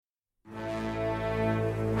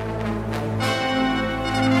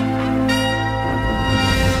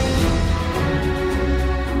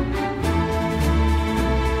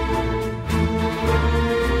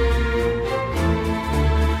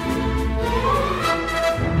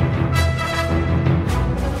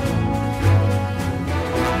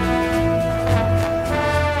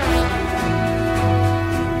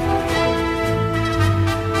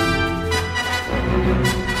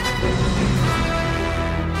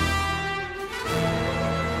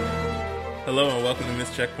Hello and welcome to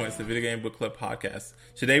Missed Checkpoints, the Video Game Book Club podcast.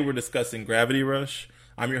 Today we're discussing Gravity Rush.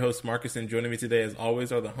 I'm your host Marcus, and joining me today as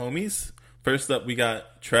always are the homies. First up we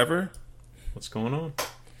got Trevor. What's going on?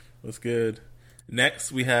 What's good?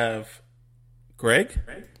 Next we have Greg.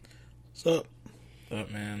 What's up? What's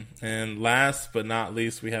up, man? And last but not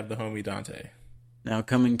least we have the homie Dante. Now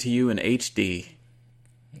coming to you in HD.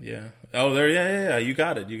 Yeah. Oh, there. Yeah. You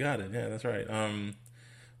got it. Yeah, that's right.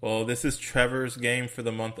 Well, this is Trevor's game for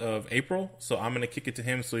the month of April, so I'm going to kick it to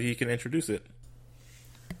him so he can introduce it.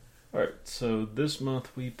 Alright, so this month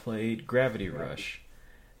we played Gravity Rush.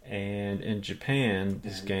 And in Japan,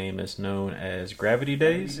 this game is known as Gravity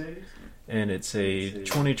Days. And it's a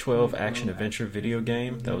 2012 action-adventure video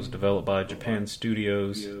game that was developed by Japan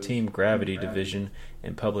Studios' Team Gravity division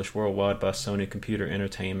and published worldwide by Sony Computer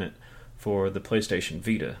Entertainment for the PlayStation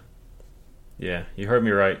Vita. Yeah, you heard me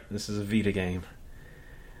right. This is a Vita game.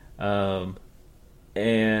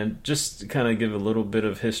 And just to kind of give a little bit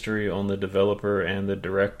of history on the developer and the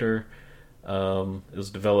director, it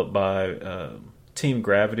was developed by Team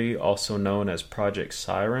Gravity, also known as Project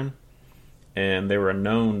Siren, and they were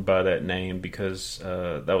known by that name because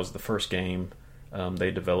that was the first game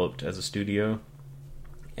they developed as a studio,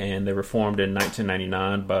 and they were formed in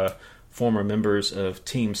 1999 by former members of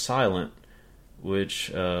Team Silent,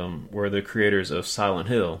 which were the creators of Silent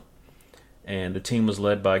Hill. And the team was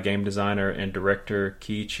led by game designer and director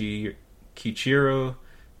Kiichiro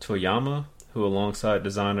Toyama, who alongside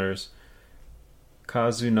designers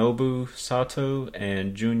Kazunobu Sato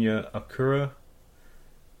and Junya Akura.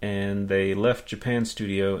 And they left Japan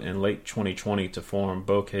Studio in late 2020 to form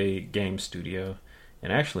Bokeh Game Studio,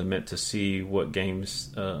 and actually meant to see what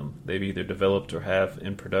games they've either developed or have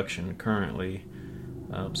in production currently.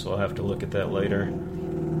 So I'll have to look at that later.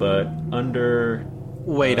 But under...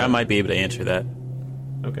 Wait, I might be able to answer that.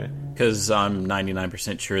 Okay. Because I'm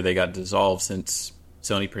 99% sure they got dissolved since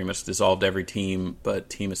Sony pretty much dissolved every team but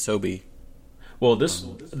Team Asobi. Well, this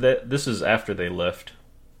is after they left.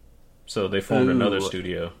 So they formed another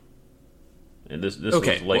studio. And this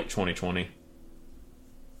okay. was late 2020.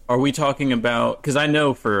 Are we talking about... Because I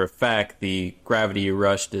know for a fact the Gravity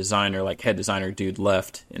Rush designer, like head designer dude,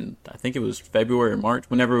 left in, I think it was February or March,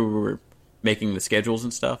 whenever we were making the schedules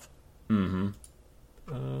and stuff. Mm-hmm.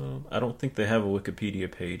 I don't think they have a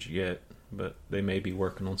Wikipedia page yet, but they may be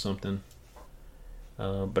working on something.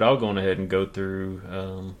 But I'll go on ahead and go through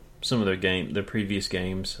some of their previous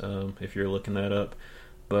games, if you're looking that up.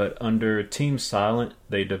 But under Team Silent,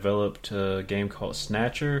 they developed a game called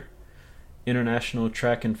Snatcher, International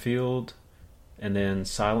Track and Field, and then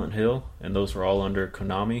Silent Hill, and those were all under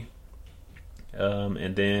Konami.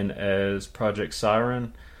 And then as Project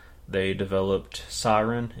Siren, they developed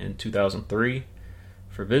Siren in 2003,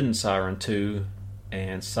 Forbidden Siren 2,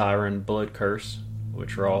 and Siren Blood Curse,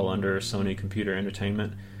 which are all under Sony Computer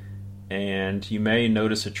Entertainment. And you may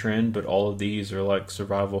notice a trend, but all of these are like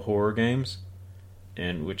survival horror games,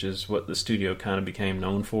 and which is what the studio kind of became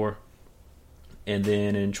known for. And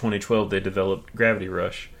then in 2012 they developed Gravity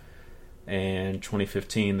Rush, and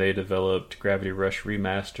 2015 they developed Gravity Rush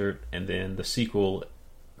Remastered, and then the sequel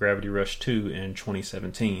Gravity Rush 2 in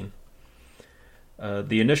 2017.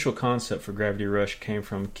 The initial concept for Gravity Rush came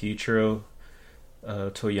from Kiichiro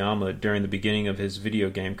Toyama during the beginning of his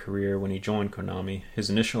video game career when he joined Konami. His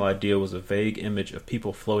initial idea was a vague image of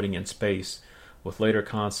people floating in space, with later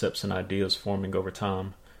concepts and ideas forming over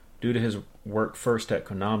time. Due to his work first at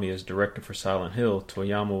Konami as director for Silent Hill,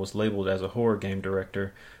 Toyama was labeled as a horror game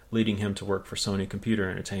director, leading him to work for Sony Computer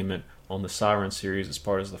Entertainment on the Siren series as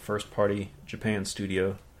part of the first-party Japan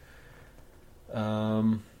studio.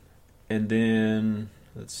 And then,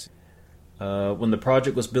 let's see. When the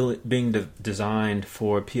project was being designed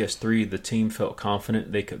for PS3, the team felt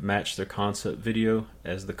confident they could match their concept video,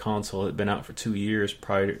 as the console had been out for 2 years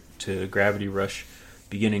prior to Gravity Rush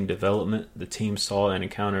beginning development. The team saw and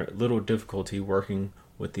encountered little difficulty working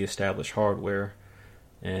with the established hardware,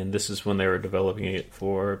 and this is when they were developing it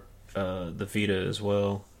for the Vita as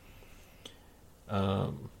well,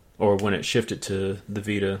 or when it shifted to the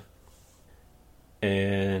Vita.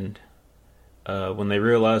 And when they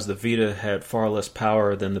realized the Vita had far less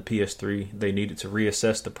power than the PS3, they needed to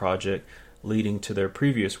reassess the project, leading to their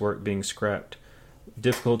previous work being scrapped.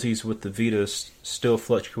 Difficulties with the Vita's still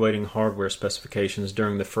fluctuating hardware specifications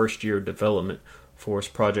during the first year of development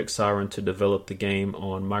forced Project Siren to develop the game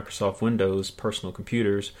on Microsoft Windows personal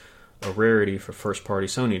computers, a rarity for first-party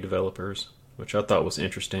Sony developers, which I thought was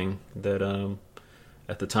interesting, that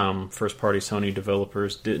at the time first-party Sony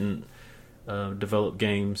developers didn't develop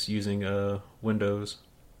games using Windows.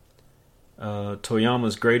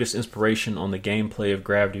 Toyama's greatest inspiration on the gameplay of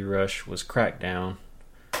Gravity Rush was Crackdown,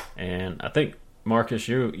 And I think Marcus,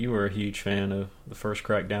 you were a huge fan of the first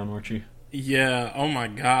Crackdown, weren't you? Yeah. Oh my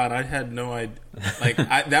God, I had no idea. Like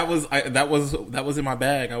that was in my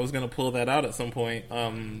bag. I was gonna pull that out at some point.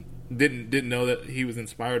 Didn't know that he was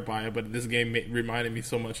inspired by it, but this game reminded me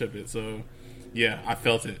so much of it. So yeah, I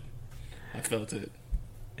felt it.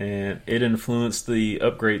 And it influenced the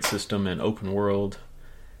upgrade system and open world.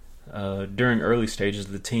 During early stages,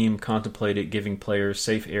 the team contemplated giving players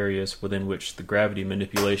safe areas within which the gravity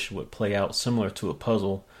manipulation would play out similar to a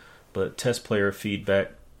puzzle, but test player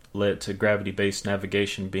feedback led to gravity-based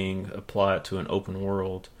navigation being applied to an open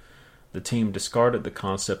world. The team discarded the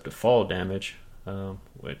concept of fall damage,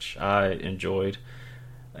 which I enjoyed,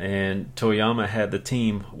 and Toyama had the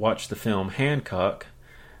team watch the film Hancock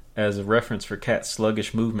as a reference for Cat's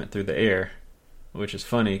sluggish movement through the air, which is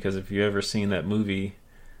funny because if you've ever seen that movie,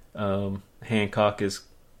 Hancock is,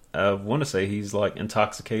 I want to say he's like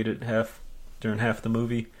intoxicated during half the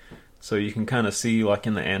movie, so you can kind of see like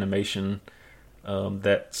in the animation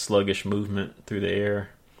that sluggish movement through the air.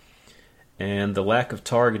 And the lack of a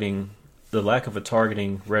targeting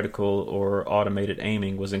reticle or automated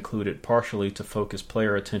aiming was included partially to focus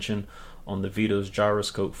player attention on the Vita's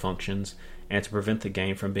gyroscope functions and to prevent the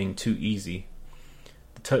game from being too easy.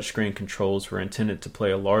 The touchscreen controls were intended to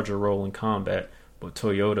play a larger role in combat, but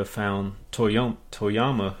Toyama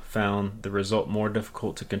found the result more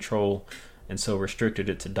difficult to control and so restricted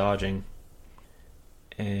it to dodging.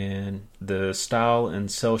 And the style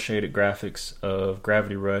and cel-shaded graphics of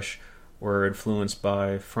Gravity Rush were influenced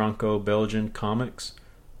by Franco-Belgian comics,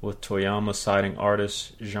 with Toyama citing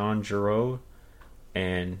artists Jean Giraud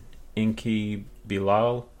and Inki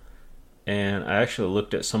Bilal. And I actually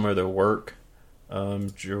looked at some of their work.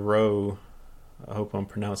 Giraud, I hope I'm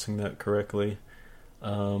pronouncing that correctly.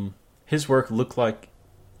 His work looked like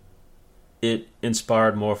it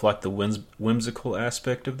inspired more of like the whimsical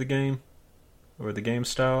aspect of the game, or the game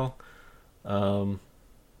style.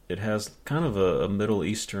 It has kind of a Middle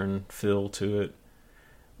Eastern feel to it,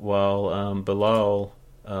 while Bilal,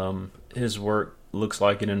 his work looks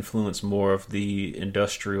like it influenced more of the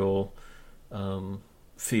industrial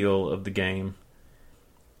feel of the game.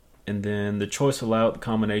 And then the choice allowed the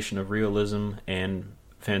combination of realism and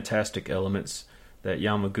fantastic elements that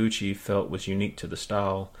Yamaguchi felt was unique to the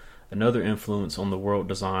style. Another influence on the world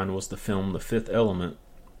design was the film The Fifth Element.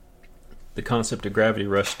 The concept of Gravity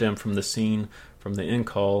Rush stemmed from the scene from The End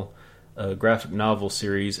Call, a graphic novel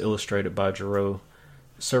series illustrated by Giraud.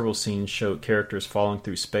 Several scenes showed characters falling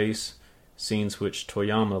through space, scenes which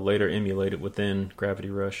Toyama later emulated within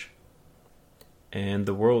Gravity Rush. And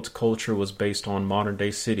the world's culture was based on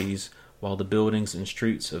modern-day cities, while the buildings and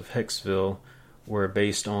streets of Hexville were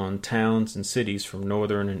based on towns and cities from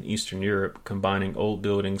northern and eastern Europe, combining old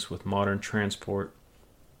buildings with modern transport.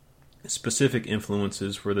 Specific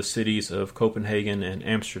influences were the cities of Copenhagen and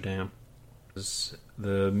Amsterdam.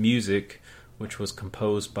 The music, which was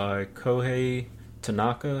composed by Kohei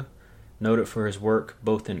Tanaka, noted for his work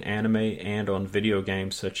both in anime and on video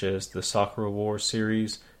games such as the Sakura Wars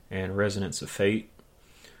series and Resonance of Fate.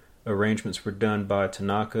 Arrangements were done by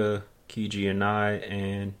Tanaka, Keiji Inai,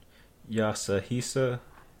 and Yasuhisa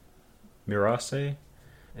Mirase.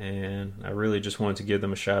 And I really just wanted to give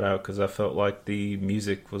them a shout out because I felt like the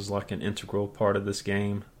music was like an integral part of this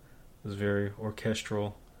game. It was very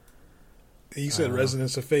orchestral. You said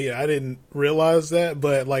Resonance of Fate. I didn't realize that,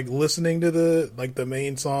 but like listening to the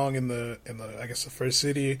main song in the I guess the first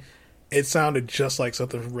city, it sounded just like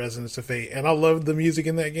something from Resonance of Fate, and I loved the music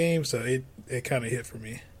in that game, so it kind of hit for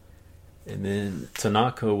me. And then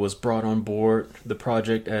Tanaka was brought on board the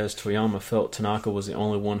project as Toyama felt Tanaka was the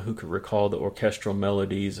only one who could recall the orchestral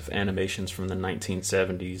melodies of animations from the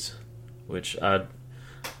 1970s, which I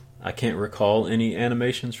can't recall any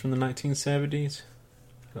animations from the 1970s.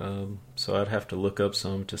 So I'd have to look up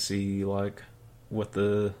some to see like what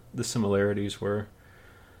the similarities were.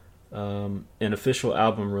 An official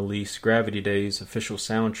album release, Gravity Days official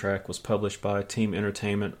soundtrack, was published by Team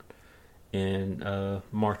Entertainment in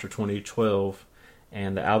March of 2012,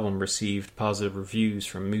 and the album received positive reviews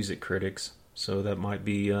from music critics. So that might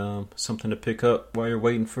be something to pick up while you're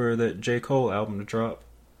waiting for that J. Cole album to drop.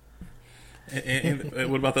 And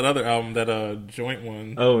what about that other album, that joint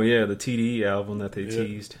one? Oh yeah, the TDE album that they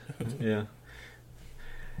teased. Yeah.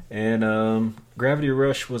 And Gravity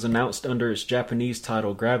Rush was announced under its Japanese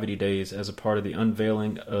title Gravity Days as a part of the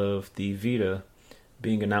unveiling of the Vita,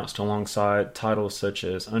 being announced alongside titles such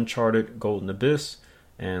as Uncharted, Golden Abyss,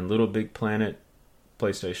 and Little Big Planet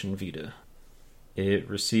PlayStation Vita. It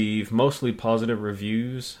received mostly positive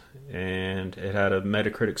reviews, and it had a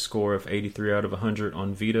Metacritic score of 83 out of 100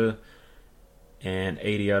 on Vita and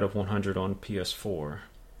 80 out of 100 on PS4.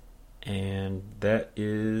 and that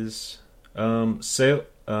is sale.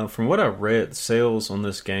 From what I read, sales on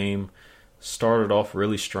this game started off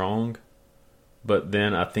really strong, but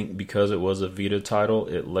then I think because it was a Vita title,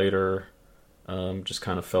 it later just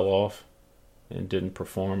kind of fell off and didn't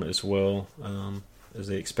perform as well as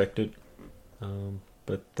they expected.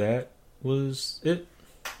 But that was it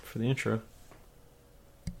for the intro.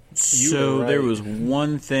 So there was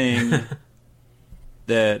one thing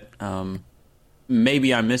that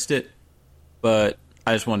maybe I missed it, but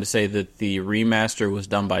I just wanted to say that the remaster was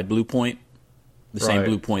done by Bluepoint, the same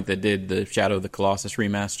Bluepoint that did the Shadow of the Colossus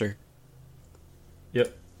remaster.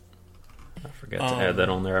 Yep. I forgot to add that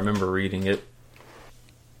on there. I remember reading it.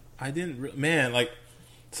 I didn't... Man, like...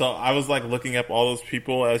 So I was, like, looking up all those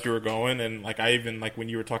people as you were going, and, like, I even, like, when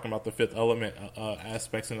you were talking about the Fifth Element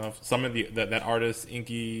aspects and of some of that artist,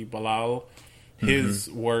 Inky Bilal, his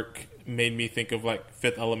work made me think of, like,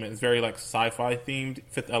 Fifth Element. It's very, like, sci-fi themed,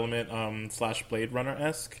 Fifth Element / Blade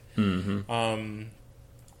Runner-esque. And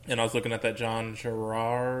I was looking at that John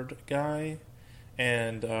Gerard guy,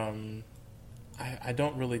 and I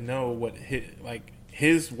don't really know what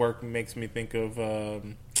his work makes me think of...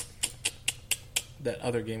 that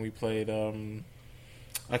other game we played.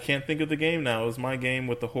 I can't think of the game now. It was my game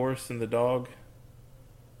with the horse and the dog.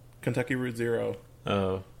 Kentucky Route Zero.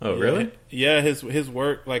 Oh, Yeah, really? Yeah, his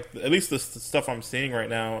work, like at least the stuff I'm seeing right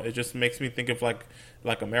now, it just makes me think of like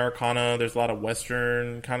Americana. There's a lot of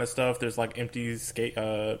Western kind of stuff. There's like empty skate.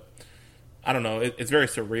 I don't know. It's very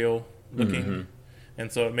surreal looking,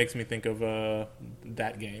 and so it makes me think of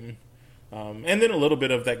that game. And then a little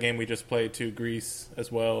bit of that game we just played too, Grease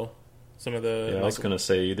as well. Some of the I was gonna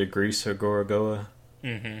say either Grease or Gorogoa.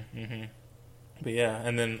 But yeah,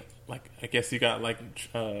 and then like I guess you got like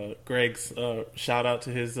Greg's shout out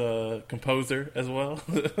to his composer as well,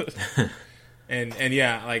 and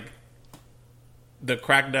yeah, like the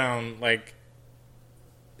Crackdown, like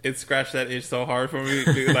it scratched that itch so hard for me,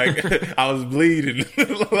 dude, like I was bleeding,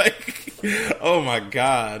 like oh my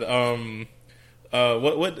god.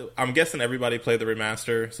 What I'm guessing everybody played the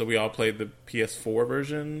remaster, so we all played the PS4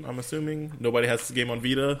 version, I'm assuming. Nobody has this game on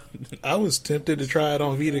Vita. I was tempted to try it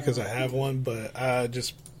on Vita because I have one, but I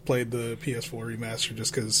just played the PS4 remaster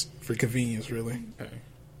just because for convenience, really. Okay.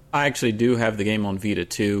 I actually do have the game on Vita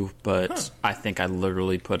too, but I think I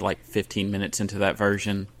literally put like 15 minutes into that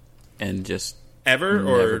version and just... Ever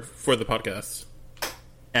or for the podcast?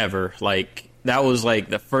 Ever. Like, that was like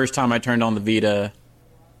the first time I turned on the Vita...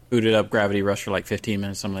 booted up Gravity Rush for like 15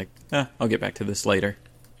 minutes. I'm like, I'll get back to this later.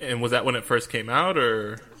 And was that when it first came out,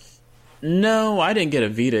 or? No, I didn't get a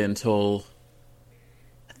Vita until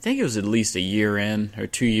I think it was at least a year in or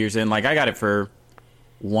 2 years in. Like I got it for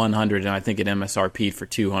 100, and I think it MSRP'd for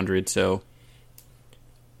 200. So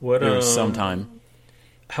What there was some time.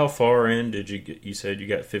 How far in did you get? You said you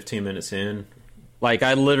got 15 minutes in. Like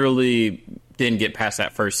I literally didn't get past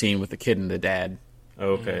that first scene with the kid and the dad.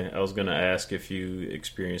 Okay, I was gonna ask if you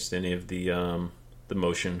experienced any of the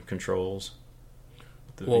motion controls.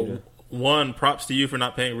 Well, one, props to you for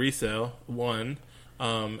not paying resale. One,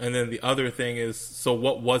 and then the other thing is, so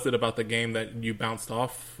what was it about the game that you bounced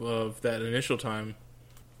off of that initial time,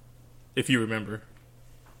 if you remember?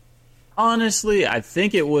 Honestly, I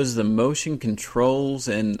think it was the motion controls,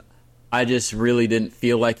 and I just really didn't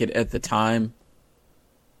feel like it at the time.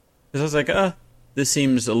 Because I was like, this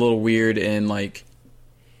seems a little weird, and like,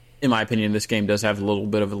 in my opinion, this game does have a little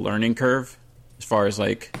bit of a learning curve as far as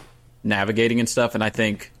like navigating and stuff. And I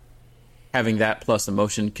think having that plus the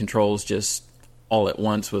motion controls just all at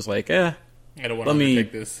once was like, I don't want to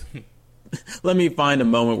take this. Let me find a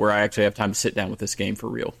moment where I actually have time to sit down with this game for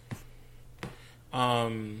real.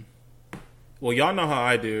 Well, y'all know how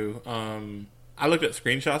I do. I looked at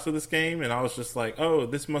screenshots of this game and I was just like, oh,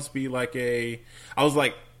 this must be like I was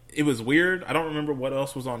like, it was weird. I don't remember what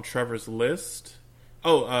else was on Trevor's list.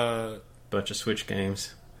 Bunch of Switch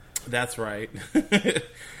games. That's right.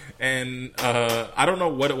 And I don't know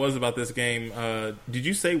what it was about this game. Did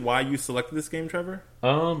you say why you selected this game, Trevor?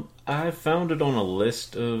 I found it on a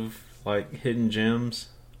list of like hidden gems,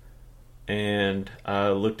 and I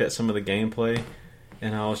looked at some of the gameplay,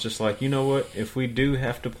 and I was just like, you know what? If we do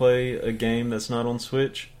have to play a game that's not on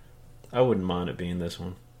Switch, I wouldn't mind it being this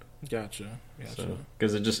one. Gotcha.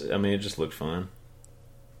 Because it just looked fun.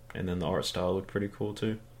 And then the art style looked pretty cool,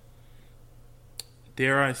 too.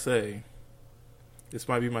 Dare I say, this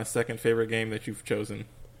might be my second favorite game that you've chosen.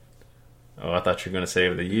 Oh, I thought you were going to say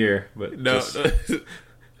of the year, but no.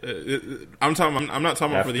 I'm not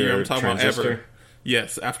talking about for the year. I'm talking Transistor? about ever.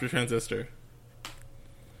 Yes, after Transistor.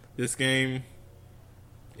 This game,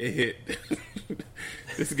 it hit.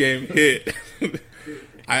 This game hit.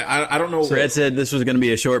 I don't know. Fred said this was going to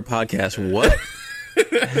be a short podcast. What?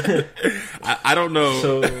 I don't know.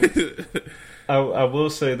 So I will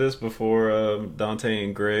say this before Dante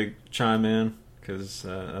and Greg chime in, because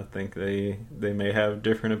I think they may have a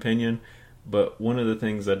different opinion. But one of the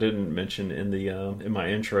things I didn't mention in the in my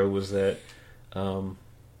intro was that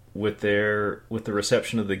with the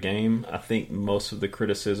reception of the game, I think most of the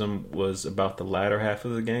criticism was about the latter half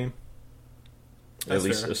of the game. That's at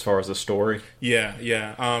least fair. as far as the story. Yeah.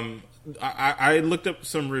 I looked up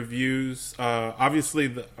some reviews. Obviously,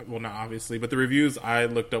 not obviously, but the reviews I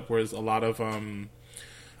looked up was a lot of for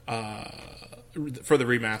the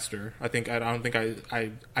remaster. I don't think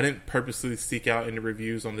I didn't purposely seek out any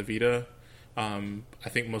reviews on the Vita. I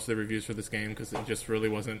think most of the reviews for this game, because it just really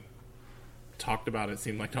wasn't talked about, it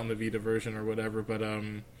seemed like, on the Vita version or whatever. But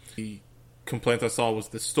the complaints I saw was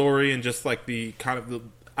the story and just like the kind of the,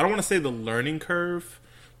 I don't want to say the learning curve,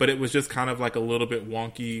 but it was just kind of like a little bit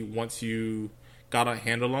wonky once you got a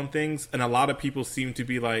handle on things. And a lot of people seem to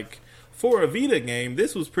be like, for a Vita game,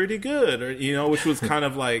 this was pretty good, or which was kind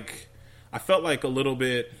of like, I felt like a little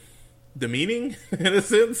bit demeaning in a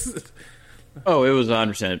sense. Oh, it was, I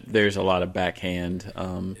understand. There's a lot of backhand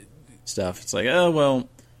stuff. It's like, oh, well,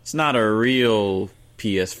 it's not a real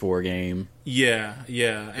PS4 game. Yeah.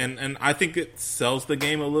 And I think it sells the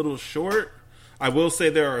game a little short. I will say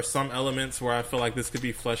there are some elements where I feel like this could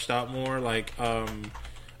be fleshed out more. Like,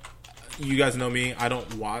 you guys know me, I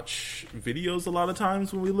don't watch videos a lot of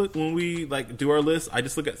times when we do our list. I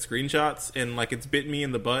just look at screenshots, and like it's bit me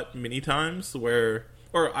in the butt many times or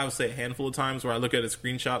I would say a handful of times where I look at a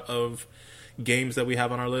screenshot of games that we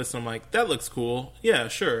have on our list and I'm like, that looks cool. Yeah,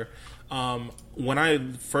 sure. When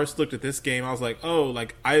I first looked at this game, I was like, oh,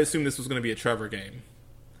 like I assumed this was going to be a Trevor game.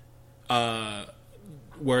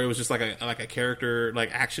 Where it was just like a character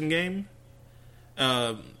like action game.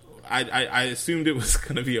 I assumed it was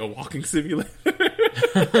going to be a walking simulator.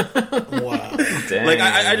 Wow. Dang. Like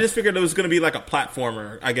I just figured it was going to be like a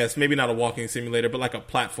platformer. I guess maybe not a walking simulator, but like a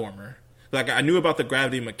platformer. Like I knew about the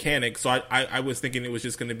gravity mechanic, so I was thinking it was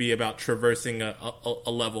just going to be about traversing a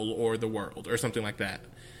level or the world or something like that.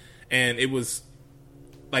 And it was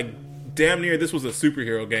like damn near this was a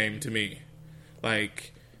superhero game to me.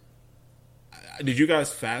 Like, did you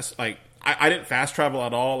guys I didn't fast travel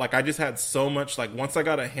at all. Like I just had so much, like once I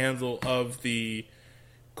got a handle of the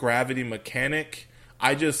gravity mechanic,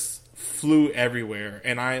 I just flew everywhere,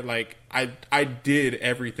 and I did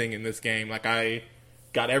everything in this game. Like I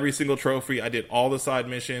got every single trophy. I did all the side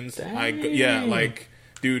missions.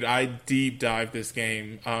 Dude, I deep dived this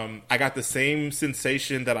game. I got the same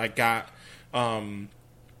sensation that I got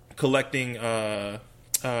collecting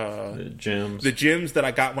The gems that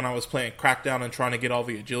I got when I was playing Crackdown and trying to get all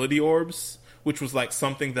the agility orbs, which was like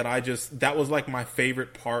something that that was like my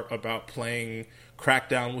favorite part about playing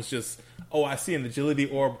Crackdown, was just, oh, I see an agility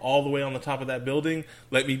orb all the way on the top of that building.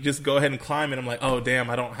 Let me just go ahead and climb it. I'm like, oh damn,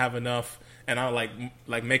 I don't have enough. And I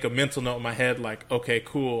like make a mental note in my head, like, okay,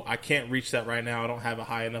 cool, I can't reach that right now. I don't have a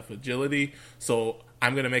high enough agility, so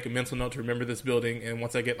I'm going to make a mental note to remember this building, and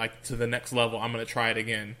once I get like to the next level, I'm going to try it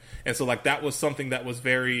again. And so like that was something that was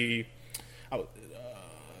very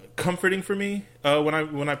comforting for me when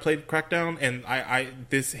I played Crackdown, and I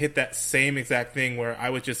this hit that same exact thing where I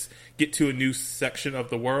would just get to a new section of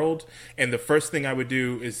the world, and the first thing I would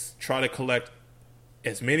do is try to collect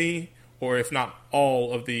as many, or if not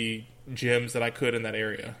all, of the gems that I could in that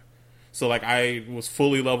area. So like I was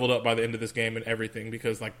fully leveled up by the end of this game and everything,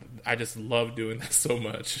 because like I just love doing that so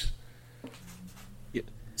much. Yeah.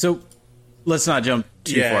 So let's not jump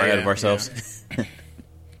too far ahead of ourselves. Yeah.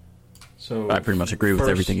 So I pretty much agree with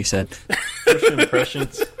everything you said. First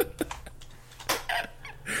impressions.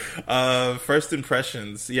 First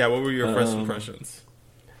impressions. Yeah, what were your first impressions?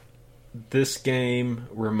 This game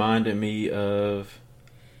reminded me of,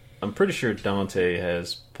 I'm pretty sure Dante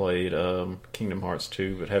has played Kingdom Hearts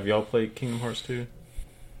 2, but have y'all played Kingdom Hearts 2?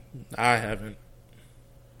 I haven't.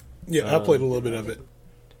 Yeah, I played a little bit of it.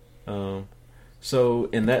 So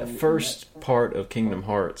in that first part of Kingdom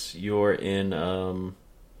Hearts, you're in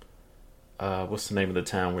what's the name of the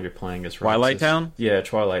town where you're playing as Twilight Roxas? Town? Yeah,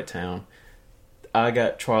 Twilight Town. I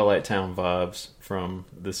got Twilight Town vibes from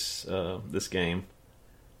this game.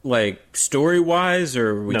 Like story wise,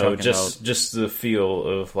 or are we talking just the feel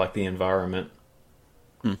of like the environment,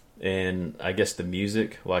 and I guess the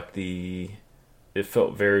music, like it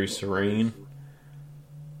felt very serene.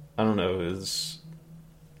 I don't know.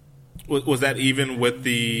 Was that even with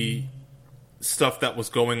the stuff that was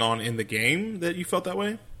going on in the game that you felt that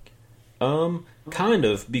way? Kind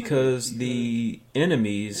of, because the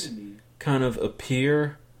enemies kind of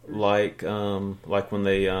appear like when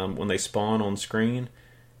they spawn on screen,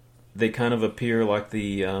 they kind of appear like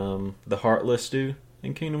the Heartless do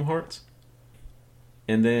in Kingdom Hearts.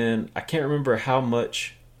 And then I can't remember how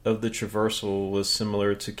much of the traversal was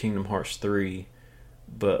similar to Kingdom Hearts 3,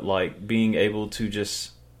 but like being able to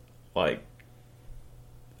just like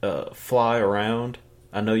fly around.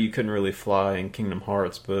 I know you couldn't really fly in Kingdom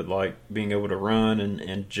Hearts, but like being able to run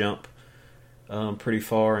and jump pretty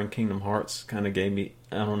far in Kingdom Hearts kind of gave me,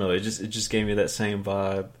 I don't know, it just gave me that same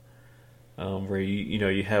vibe where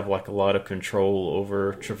you have like a lot of control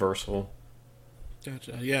over traversal.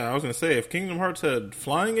 Gotcha. Yeah, I was gonna say if Kingdom Hearts had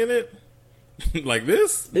flying in it, like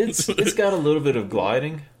this, it's got a little bit of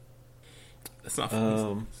gliding. It's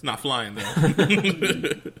not flying though.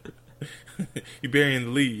 You're burying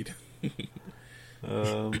the lead.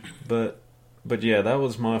 But yeah, that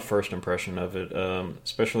was my first impression of it,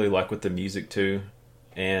 especially like with the music too,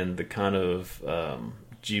 and the kind of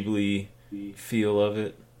Ghibli feel of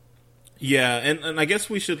it. Yeah, and I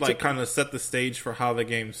guess we should like kind of set the stage for how the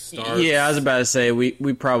game starts. Yeah, I was about to say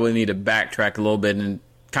we probably need to backtrack a little bit and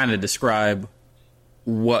kind of describe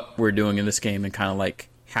what we're doing in this game and kind of like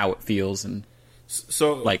how it feels and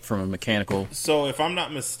so like from a mechanical. So if I'm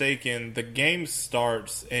not mistaken, the game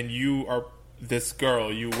starts and you are this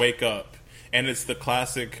girl. You wake up and it's the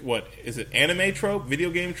classic. What is it? Anime trope,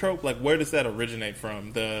 video game trope. Like where does that originate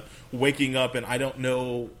from? The waking up and I don't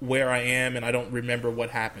know where I am and I don't remember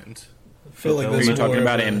what happened. I feel like Are you talking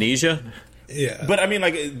about amnesia? Yeah, but I mean,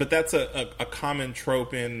 but that's a common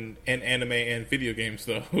trope in anime and video games,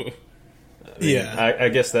 though. Yeah, I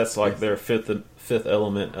guess that's like their fifth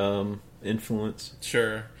element influence.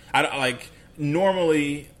 Sure, I like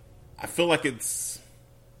normally. I feel like it's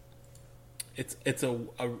a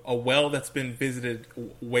well that's been visited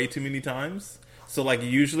way too many times. So like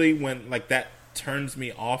usually when like that turns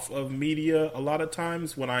me off of media a lot of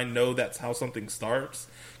times when I know that's how something starts,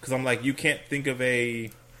 because I'm like, you can't think of a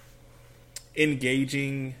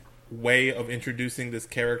engaging way of introducing this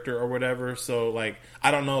character or whatever. So like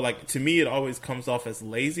I don't know, like to me it always comes off as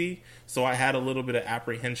lazy. So I had a little bit of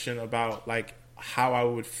apprehension about like how I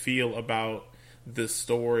would feel about the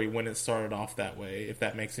story when it started off that way, if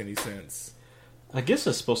that makes any sense. I guess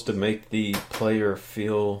it's supposed to make the player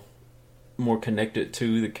feel more connected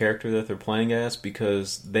to the character that they're playing as,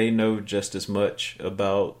 because they know just as much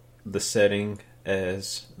about the setting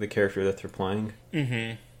as the character that they're playing.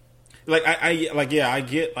 Mm-hmm. Like I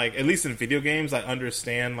get like, at least in video games I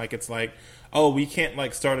understand like it's like, oh, we can't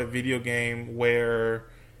like start a video game where,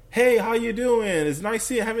 hey, how you doing? It's nice to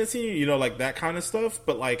see you. I haven't seen you. You know, like that kind of stuff.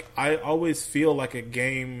 But like I always feel like a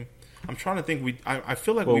game. I'm trying to think. I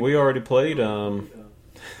feel like we already played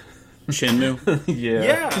Shenmue.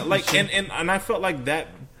 Yeah, like and I felt like that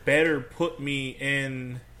better put me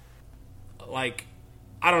in, like,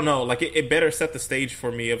 I don't know, like it better set the stage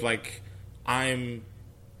for me of like I'm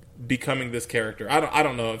becoming this character. I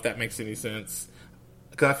don't know if that makes any sense,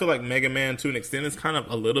 because I feel like Mega Man to an extent is kind of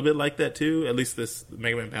a little bit like that too. At least this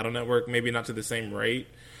Mega Man Battle Network, maybe not to the same rate,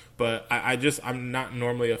 but I'm not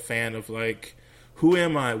normally a fan of like, who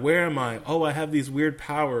am I? Where am I? Oh, I have these weird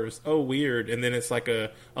powers. Oh, weird. And then it's like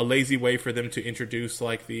a lazy way for them to introduce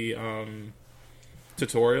like the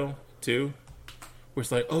tutorial too, where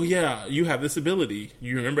it's like, oh yeah, you have this ability.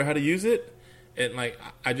 You remember how to use it? And like,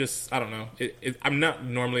 I don't know. I'm not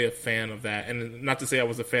normally a fan of that. And not to say I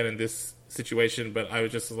was a fan in this situation, but I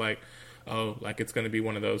was just like, oh, like it's going to be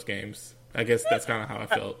one of those games. I guess that's kind of how I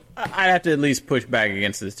felt. I'd have to at least push back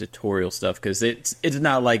against this tutorial stuff, because it's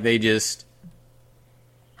not like they just,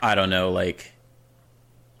 I don't know, like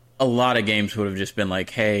a lot of games would have just been like,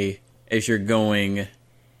 hey, as you're going,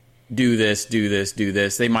 do this, do this, do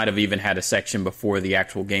this. They might have even had a section before the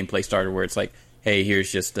actual gameplay started where it's like, hey,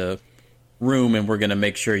 here's just a room and we're going to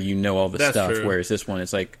make sure you know all the That's stuff. true. Whereas this one,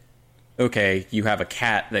 it's like, okay, you have a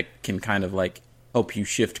cat that can kind of like help you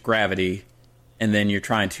shift gravity, and then you're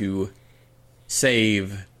trying to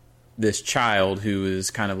save this child who is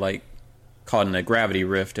kind of like caught in a gravity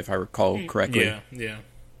rift, if I recall correctly. Yeah.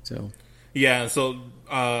 So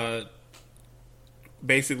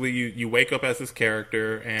basically you wake up as this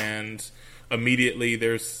character, and immediately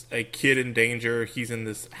there's a kid in danger. He's in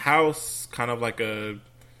this house, kind of like a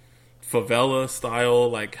favela style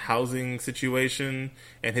like housing situation,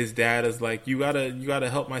 and his dad is like, you gotta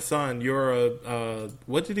help my son. You're a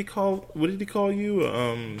what did he call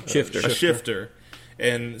you? Shifter. A shifter.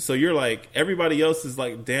 And so you're like, everybody else is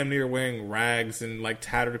like damn near wearing rags and like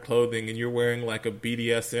tattered clothing, and you're wearing like a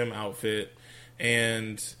BDSM outfit,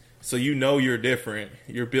 and so you know you're different.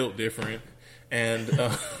 You're built different, and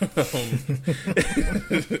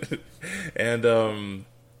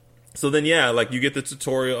so then, yeah, like you get the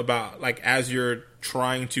tutorial about like as you're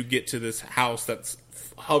trying to get to this house that's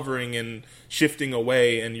hovering and shifting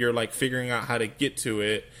away, and you're like figuring out how to get to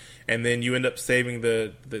it, and then you end up saving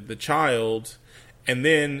the child, and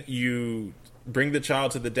then you bring the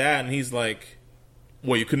child to the dad, and he's like,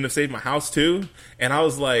 well, you couldn't have saved my house too? And I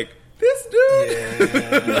was like, this dude.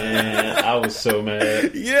 Man, I was so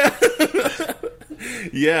mad. Yeah.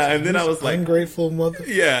 Yeah, and then I was like, ungrateful mother.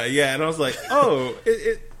 Yeah, and I was like, oh,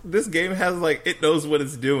 this game has like, it knows what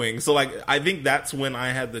it's doing. So like, I think that's when I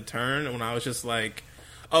had the turn, when I was just like,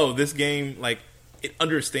 oh, this game, like, it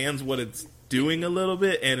understands what it's doing a little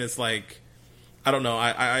bit, and it's like, I don't know,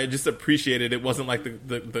 I just appreciated it wasn't like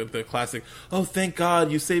the classic, oh, thank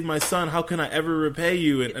God you saved my son, how can I ever repay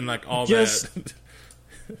you, and like all Just that.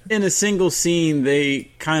 in a single scene,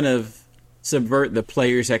 they kind of subvert the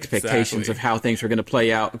player's expectations Exactly. of how things are going to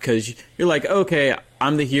play out, because you're like, okay,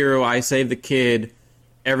 I'm the hero, I saved the kid,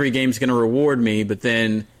 every game's going to reward me, but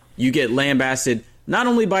then you get lambasted not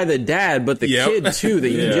only by the dad, but the kid too that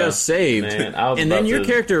you Yeah. just saved. Man, I was and then about your to-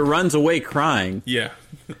 character runs away crying, Yeah.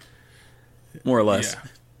 more or less. Yeah.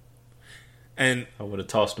 And I would have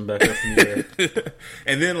tossed him back up in the air.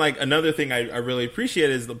 and then like another thing I really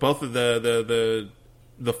appreciate is both of the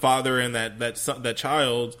father and that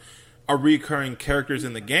child are recurring characters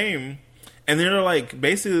in the game, and they're like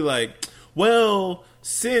basically like, well,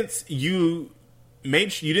 since you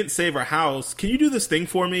didn't save our house, can you do this thing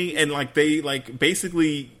for me? And like they like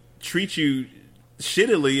basically treat you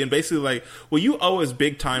shittily and basically like, well, you owe us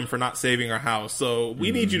big time for not saving our house, so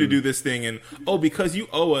we need you to do this thing, and oh, because you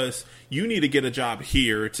owe us, you need to get a job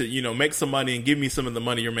here to, you know, make some money and give me some of the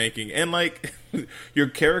money you're making. And like your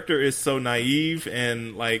character is so naive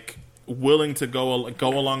and like willing to go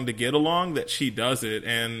along to get along that she does it.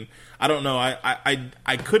 And I don't know,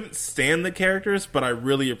 I couldn't stand the characters, but I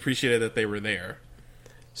really appreciated that they were there.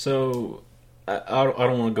 So I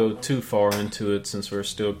don't want to go too far into it since we're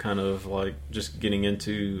still kind of like just getting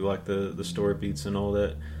into like the story beats and all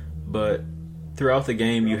that. But throughout the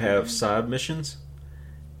game, you have side missions,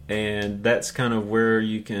 and that's kind of where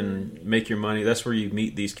you can make your money. That's where you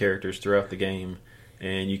meet these characters throughout the game,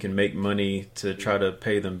 and you can make money to try to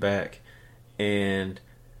pay them back. And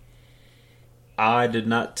I did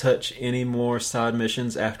not touch any more side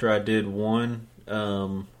missions after I did one.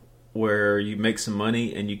 Where you make some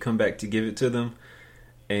money and you come back to give it to them,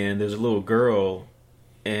 and there's a little girl,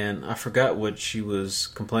 and I forgot what she was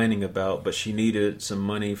complaining about, but she needed some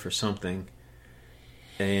money for something,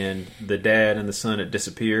 and the dad and the son had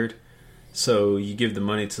disappeared, so you give the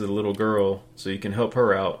money to the little girl so you can help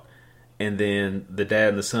her out, and then the dad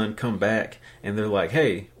and the son come back and they're like,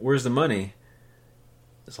 hey, where's the money?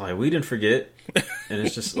 It's like, we didn't forget. And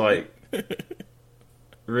it's just like,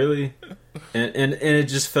 really? And it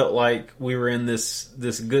just felt like we were in this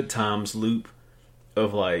good times loop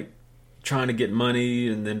of like trying to get money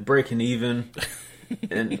and then breaking even,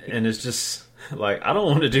 and it's just like, I don't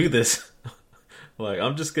want to do this. Like,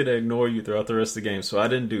 I'm just gonna ignore you throughout the rest of the game. So I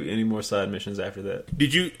didn't do any more side missions after that.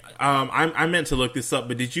 Did you? I meant to look this up,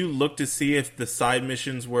 but did you look to see if the side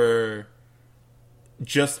missions were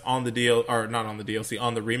just on the or not on the DLC,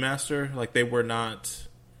 on the remaster? Like they were not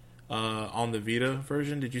on the Vita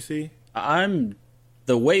version. Did you see?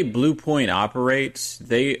 The way Blue Point operates,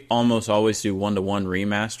 they almost always do 1-to-1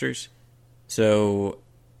 remasters. So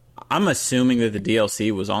I'm assuming that the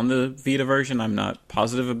DLC was on the Vita version. I'm not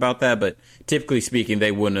positive about that, but typically speaking,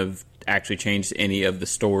 they wouldn't have actually changed any of the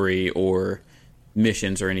story or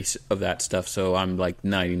missions or any of that stuff. So I'm like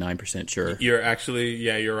 99% sure. You're actually,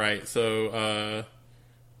 yeah, you're right. So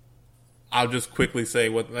I'll just quickly say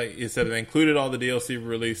what, like it said, it included all the DLC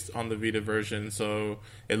released on the Vita version. So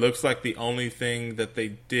it looks like the only thing that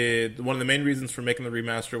they did, one of the main reasons for making the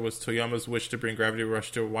remaster was Toyama's wish to bring Gravity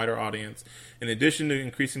Rush to a wider audience. In addition to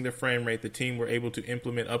increasing the frame rate, the team were able to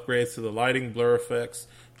implement upgrades to the lighting, blur effects,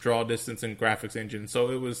 draw distance, and graphics engine.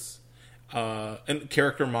 So it was, and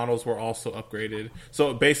character models were also upgraded.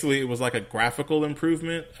 So basically it was like a graphical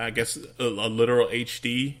improvement, I guess a literal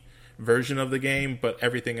HD version of the game, but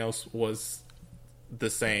everything else was the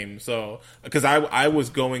same. So because I was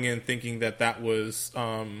going in thinking that was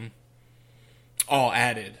all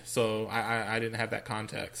added, so I didn't have that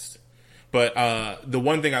context. But the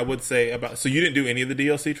one thing I would say about, so you didn't do any of the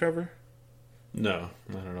DLC, Trevor? No,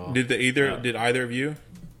 not at all. Did either of you?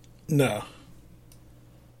 No.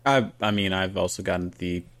 I mean, I've also gotten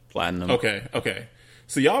the platinum. Okay.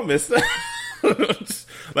 So y'all missed that.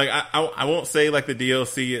 Like I won't say like the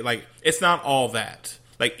DLC, like it's not all that.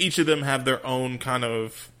 Like each of them have their own kind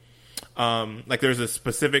of like there's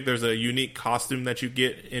a unique costume that you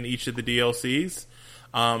get in each of the DLCs.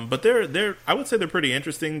 But they're I would say they're pretty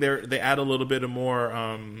interesting. They add a little bit of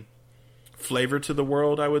more flavor to the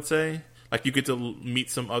world, I would say. Like you get to meet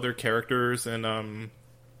some other characters and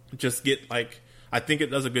just get like, I think it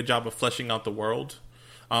does a good job of fleshing out the world.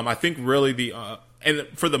 I think really and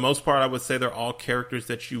for the most part, I would say they're all characters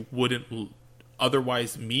that you wouldn't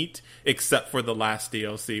otherwise meet, except for the last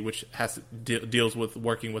DLC, which deals with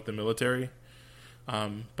working with the military.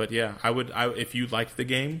 But yeah, if you liked the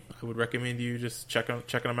game, I would recommend you just checking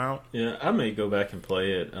them out. Yeah, I may go back and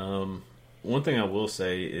play it. One thing I will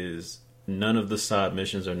say is none of the side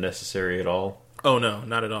missions are necessary at all. Oh no,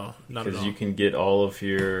 not at all. Not at all. Because you can get all of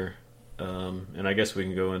your, and I guess we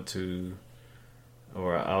can go into,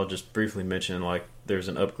 or I'll just briefly mention, like there's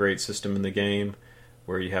an upgrade system in the game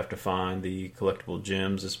where you have to find the collectible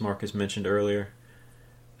gems, as Marcus mentioned earlier,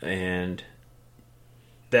 and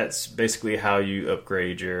that's basically how you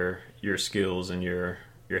upgrade your skills and your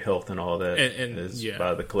health and all that, is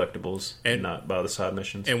by the collectibles and not by the side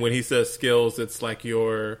missions. And when he says skills, it's like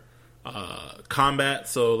your combat,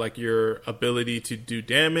 so like your ability to do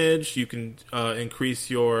damage. You can increase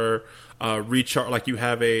your recharge, like you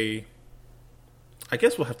have I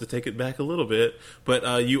guess we'll have to take it back a little bit,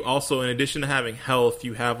 but you also, in addition to having health,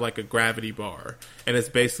 you have like a gravity bar, and it's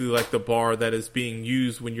basically like the bar that is being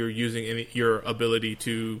used when you're using your ability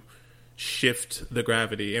to shift the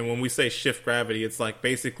gravity. And when we say shift gravity, it's like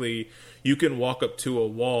basically you can walk up to a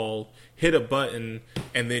wall, hit a button,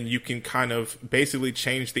 and then you can kind of basically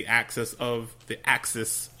change the axis of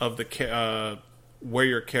the where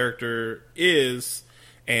your character is.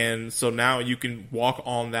 And so now you can walk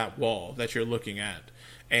on that wall that you're looking at.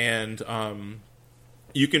 And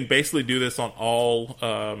you can basically do this on all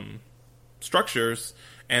structures.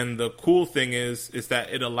 And the cool thing is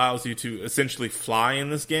that it allows you to essentially fly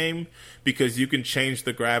in this game, because you can change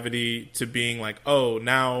the gravity to being like, oh,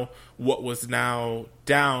 now what was now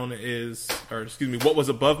down what was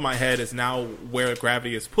above my head is now where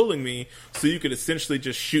gravity is pulling me. So you could essentially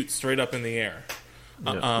just shoot straight up in the air.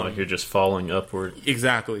 Yeah, like you're just falling upward.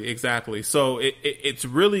 Exactly. So it's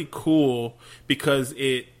really cool because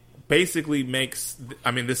it basically makes,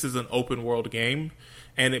 this is an open world game,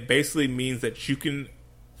 and it basically means that you can,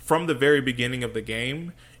 from the very beginning of the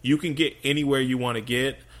game, you can get anywhere you want to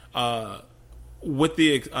get. With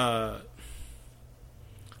the,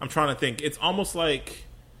 I'm trying to think. It's almost like,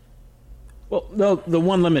 well, the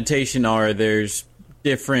one limitation there's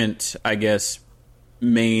different, I guess,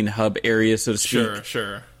 main hub areas, so to speak.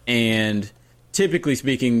 Sure. And typically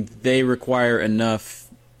speaking, they have enough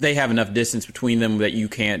distance between them that you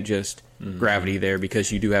can't just gravity there,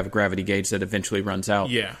 because you do have a gravity gauge that eventually runs out.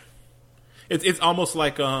 Yeah. It's almost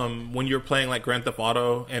like when you're playing like Grand Theft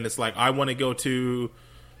Auto, and it's like, I want to go to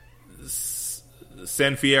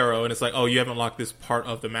San Fierro, and it's like, oh, you haven't locked this part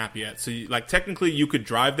of the map yet. So technically you could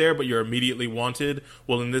drive there, but you're immediately wanted.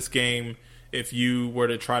 Well, in this game, if you were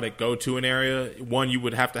to try to go to an area, one, you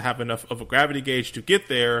would have to have enough of a gravity gauge to get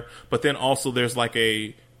there, but then also there's like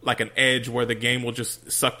an edge where the game will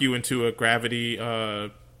just suck you into a gravity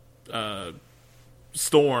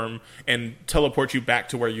storm and teleport you back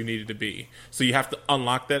to where you needed to be. So you have to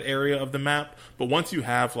unlock that area of the map, but once you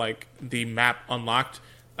have like the map unlocked,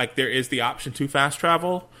 like there is the option to fast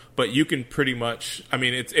travel, but you can pretty much,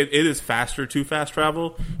 it is faster to fast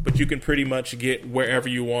travel, but you can pretty much get wherever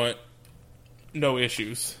you want. No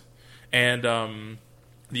issues. And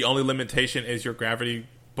the only limitation is your gravity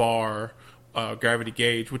bar, gravity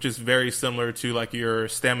gauge, which is very similar to like your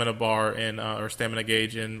stamina bar or stamina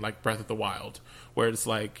gauge in like Breath of the Wild, where it's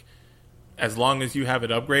like, as long as you have it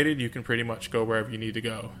upgraded, you can pretty much go wherever you need to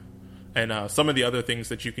go. And some of the other things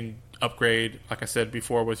that you can upgrade, like I said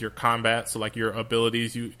before, was your combat. So like your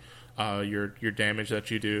abilities, your damage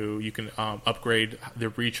that you do. You can upgrade the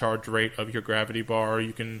recharge rate of your gravity bar.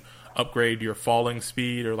 You can upgrade your falling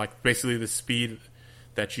speed, or like basically the speed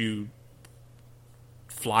that you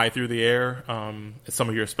fly through the air. Some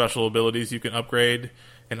of your special abilities you can upgrade,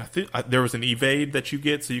 and I think there was an evade that you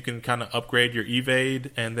get, so you can kind of upgrade your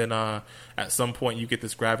evade, and then at some point you get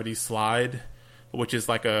this gravity slide, which is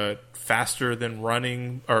like a faster than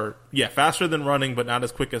running, but not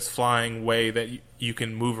as quick as flying way that you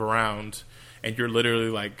can move around, and you're literally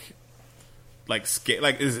like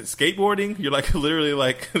is it skateboarding? You're like literally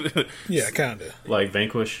like yeah, kind of like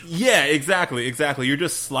Vanquish. Yeah, exactly. You're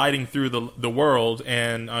just sliding through the world,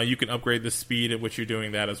 and you can upgrade the speed at which you're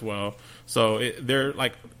doing that as well. So they're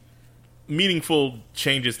like meaningful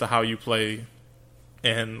changes to how you play,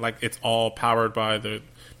 and like it's all powered by the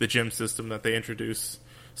gem system that they introduce.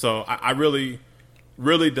 So I really,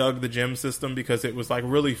 really dug the gem system, because it was like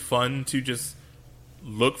really fun to just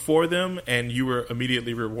look for them, and you were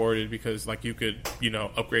immediately rewarded because like you could,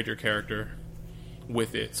 upgrade your character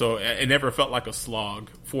with it. So it never felt like a slog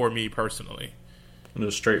for me personally. And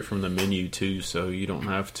it's straight from the menu too, so you don't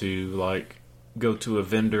have to like go to a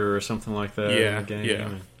vendor or something like that in the game.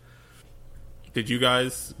 Yeah. Did you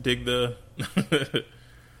guys dig the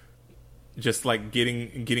just like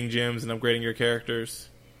getting gems and upgrading your characters?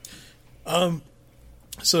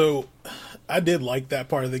 So I did like that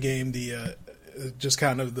part of the game, the just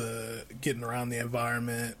kind of the getting around the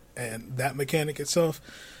environment and that mechanic itself.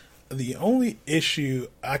 The only issue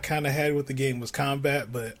I kind of had with the game was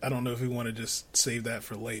combat, but I don't know if we want to just save that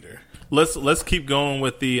for later. Let's keep going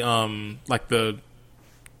with the like the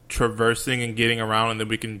traversing and getting around, and then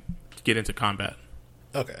we can get into combat.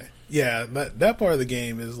 Okay. Yeah, that part of the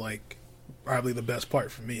game is like probably the best part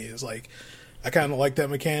for me. Is like I kind of like that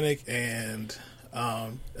mechanic, and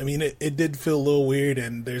I mean it did feel a little weird,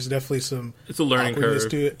 and there's definitely some it's a learning awkwardness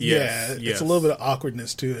curve to it. Yes, It's a little bit of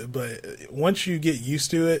awkwardness to it, but once you get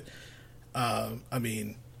used to it, I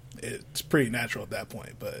mean it's pretty natural at that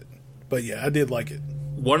point. But yeah, I did like it.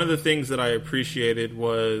 One of the things that I appreciated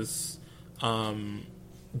was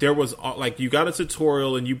there was like you got a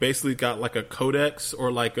tutorial and you basically got like a codex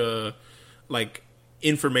or like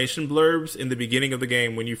information blurbs in the beginning of the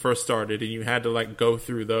game when you first started, and you had to like go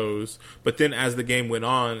through those. But then as the game went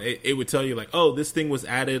on, it would tell you like, oh, this thing was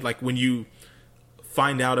added. Like when you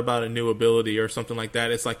find out about a new ability or something like that,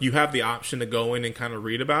 it's like you have the option to go in and kind of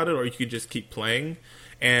read about it, or you could just keep playing.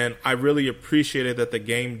 And I really appreciated that the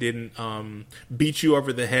game didn't beat you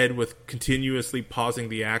over the head with continuously pausing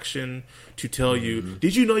the action to tell you,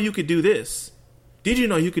 did you know you could do this? Did you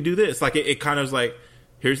know you could do this? Like it kind of was like,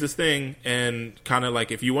 here's this thing, and kind of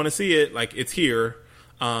like if you want to see it, like it's here.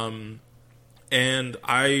 And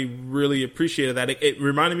I really appreciated that. It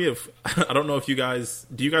reminded me of, I don't know if do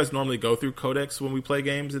you guys normally go through codex when we play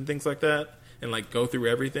games and things like that? And like go through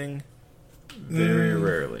everything? Very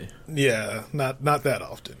rarely. Yeah, not that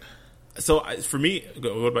often. So for me, what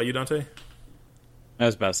about you, Dante? I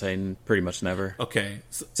was about to say pretty much never. Okay.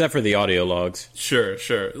 So, except for the audio logs. Sure.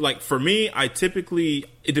 Like for me,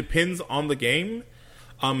 it depends on the game.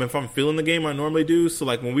 If I'm feeling the game, I normally do. So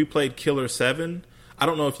like when we played Killer 7, I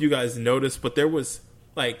don't know if you guys noticed, but there was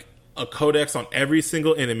like a codex on every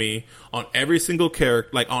single enemy, on every single character,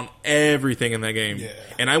 like on everything in that game. Yeah.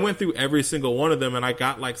 And I went through every single one of them, and I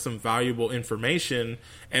got like some valuable information.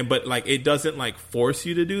 But like it doesn't like force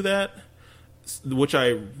you to do that, which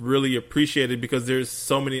I really appreciated, because there's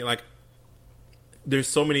so many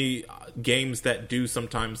games that do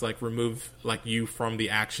sometimes like remove like you from the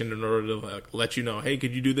action in order to like let you know, hey,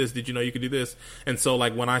 could you do this? Did you know you could do this? And so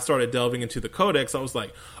like when I started delving into the codex, I was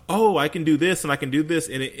like, oh, I can do this and I can do this,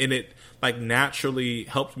 and it like naturally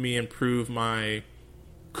helped me improve my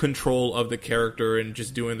control of the character and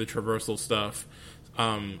just doing the traversal stuff.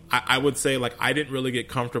 I would say like I didn't really get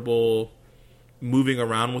comfortable moving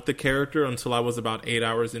around with the character until I was about 8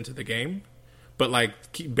 hours into the game. But, like,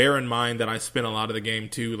 bear in mind that I spent a lot of the game,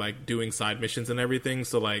 too, like, doing side missions and everything.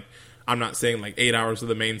 So, like, I'm not saying, like, 8 hours of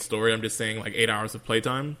the main story. I'm just saying, like, 8 hours of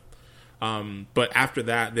playtime. But after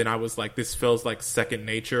that, then I was like, this feels like second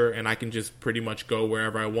nature, and I can just pretty much go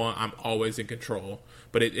wherever I want. I'm always in control.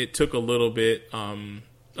 But it took a little bit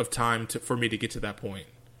of time for me to get to that point.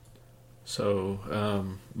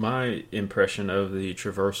 So, my impression of the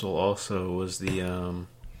traversal also was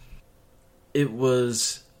it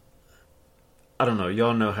was... I don't know,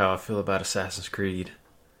 y'all know how I feel about Assassin's Creed.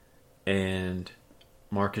 And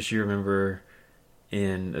Marcus, you remember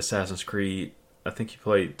in Assassin's Creed, I think you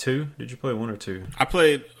played 2? Did you play 1 or 2? I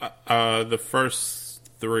played the first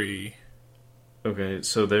 3. Okay,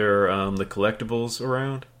 so there are the collectibles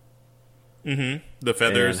around? Mm-hmm. The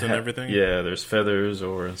feathers and everything? Yeah, there's feathers,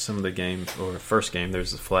 or in some of the games, or first game,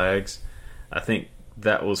 there's the flags. I think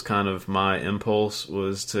that was kind of my impulse,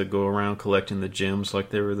 was to go around collecting the gems like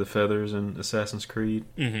they were the feathers in Assassin's Creed.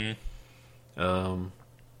 Mm-hmm.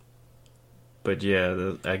 But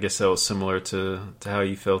yeah, I guess that was similar to how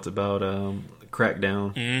you felt about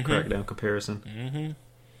Crackdown. Mm-hmm. Crackdown comparison. Mm-hmm.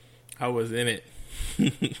 I was in it.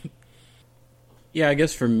 Yeah, I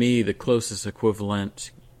guess for me, the closest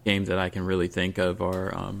equivalent games that I can really think of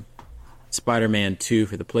are Spider-Man 2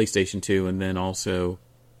 for the PlayStation 2, and then also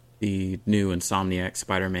the new Insomniac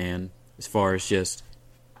Spider-Man, as far as just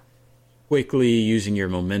quickly using your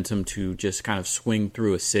momentum to just kind of swing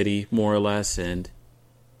through a city, more or less, and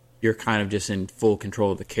you're kind of just in full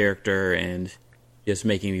control of the character and just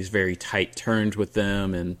making these very tight turns with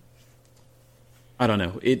them. And I don't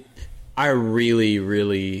know, I really,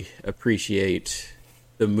 really appreciate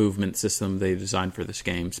the movement system they designed for this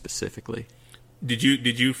game specifically. Did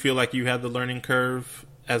you feel like you had the learning curve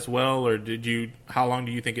as well, or how long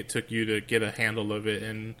do you think it took you to get a handle of it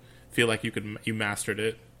and feel like you mastered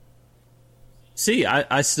it? See,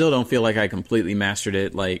 I still don't feel like I completely mastered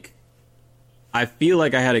it. Like, I feel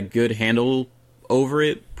like I had a good handle over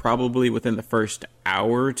it probably within the first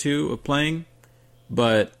hour or two of playing.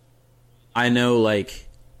 But I know, like,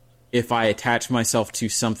 if I attach myself to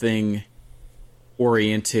something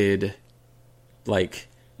oriented, like,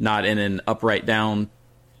 not in an upright down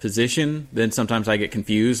position, then sometimes I get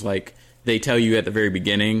confused. Like, they tell you at the very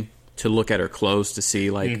beginning to look at her clothes to see,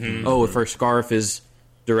 like, oh, if her scarf is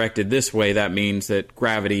directed this way, that means that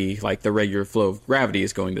gravity, like the regular flow of gravity,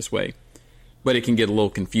 is going this way. But it can get a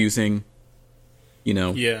little confusing, you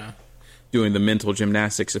know, Yeah. doing the mental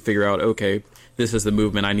gymnastics to figure out, okay, this is the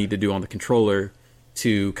movement I need to do on the controller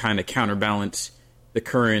to kind of counterbalance the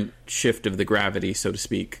current shift of the gravity, so to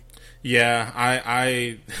speak. Yeah,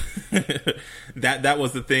 I that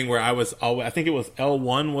was the thing where I was always, I think it was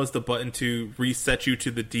L1 was the button to reset you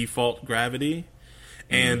to the default gravity.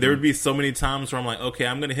 And there would be so many times where I'm like, okay,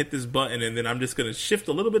 I'm going to hit this button and then I'm just going to shift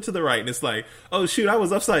a little bit to the right. And it's like, oh, shoot, I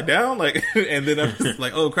was upside down. Like, and then I'm just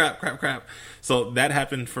like, oh, crap. So that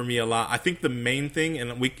happened for me a lot. I think the main thing,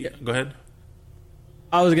 and go ahead.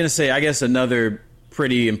 I was going to say, I guess another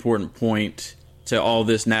pretty important point to all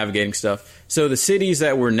this navigating stuff. So the cities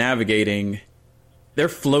that we're navigating, they're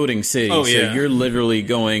floating cities. Oh, yeah. So you're literally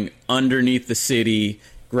going underneath the city,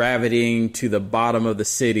 gravitating to the bottom of the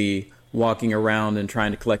city, walking around and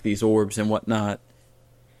trying to collect these orbs and whatnot.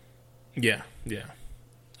 Yeah.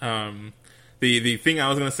 The thing I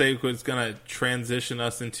was going to say was going to transition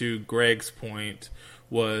us into Greg's point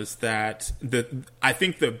was that I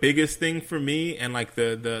think the biggest thing for me and like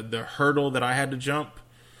the hurdle that I had to jump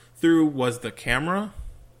through was the camera.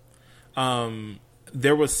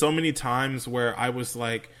 There was so many times where I was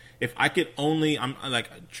like, if I could only, I'm like,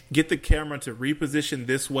 get the camera to reposition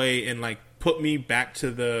this way and like put me back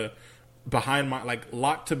to the behind my, like,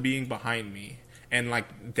 locked to being behind me, and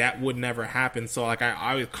like that would never happen. So like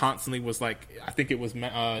I constantly was like, I think it was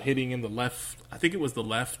hitting in the left, I think it was the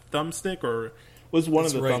left thumbstick, or was one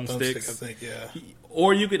of the right thumbsticks. I think, yeah.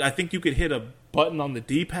 Or I think you could hit a button on the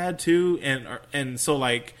D-pad too, and so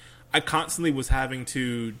like I constantly was having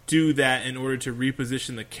to do that in order to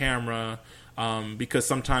reposition the camera, because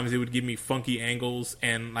sometimes it would give me funky angles,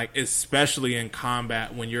 and like especially in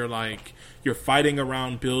combat when you're fighting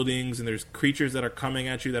around buildings and there's creatures that are coming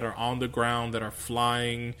at you that are on the ground, that are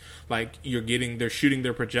flying, like they're shooting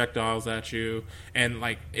their projectiles at you, and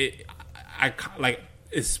like I like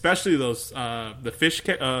especially those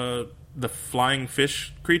the flying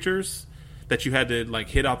fish creatures that you had to like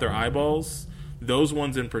hit out their eyeballs. Those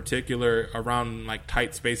ones in particular around like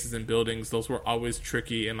tight spaces and buildings, those were always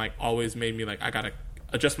tricky and like always made me like, I gotta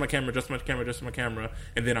adjust my camera,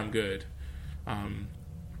 and then I'm good.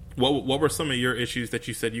 What were some of your issues that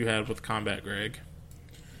you said you had with combat, Greg?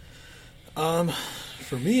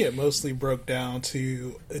 For me, it mostly broke down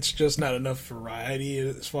to it's just not enough variety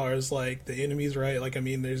as far as like the enemies, right? Like,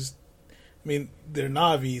 they're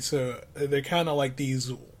Na'vi, so they're kind of like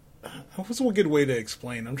these. What's one good way to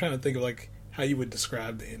explain? I'm trying to think of like how you would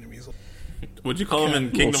describe the enemies. Would you call them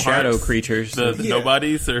in Kingdom shadow Hearts? creatures, the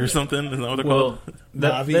nobodies or something? Is that what they're called?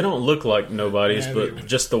 They don't look like nobodies, Yeah, but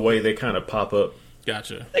just the way they kind of pop up.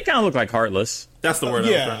 Gotcha. They kind of look like Heartless. That's the word.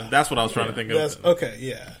 That's what I was trying to think of. That's okay,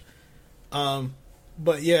 yeah.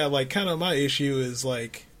 But yeah, like kind of my issue is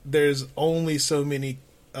like there's only so many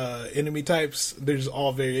enemy types. There's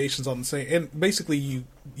all variations on the same, and basically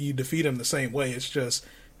you defeat them the same way. It's just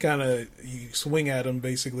kind of you swing at them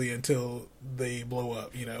basically until they blow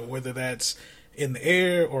up. You know, whether that's in the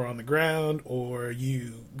air or on the ground, or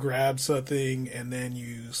you grab something and then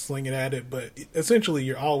you sling it at it. But essentially,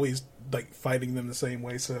 you're always like fighting them the same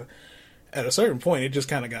way. So at a certain point, it just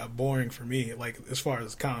kind of got boring for me. Like as far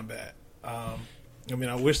as combat.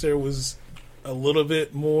 I wish there was a little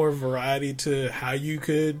bit more variety to how you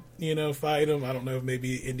could, fight them. I don't know if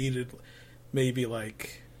maybe it needed maybe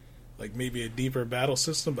like maybe a deeper battle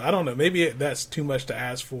system, but I don't know. Maybe that's too much to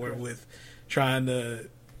ask for with trying to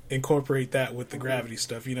incorporate that with the gravity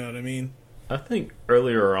stuff. You know what I mean? I think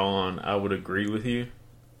earlier on I would agree with you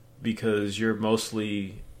because you're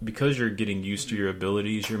getting used to your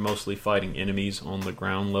abilities, you're mostly fighting enemies on the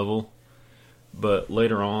ground level. But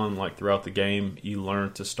later on, like throughout the game, you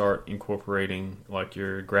learn to start incorporating like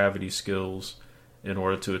your gravity skills in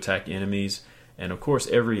order to attack enemies. And of course,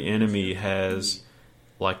 every enemy has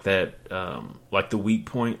like that, like the weak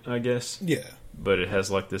point, I guess. Yeah. But it has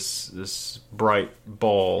like this bright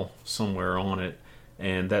ball somewhere on it,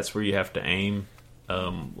 and that's where you have to aim,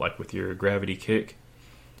 like with your gravity kick.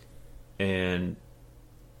 And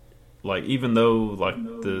like even though like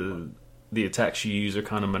the attacks you use are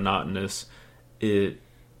kind of monotonous, it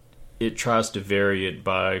it tries to vary it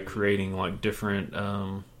by creating like different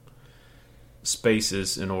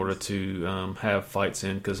spaces in order to have fights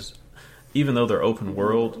in, because even though they're open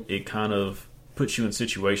world, it kind of puts you in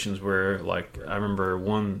situations where, like, I remember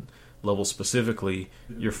one level specifically,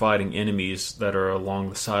 you're fighting enemies that are along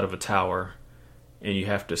the side of a tower, and you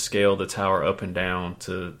have to scale the tower up and down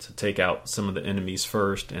to take out some of the enemies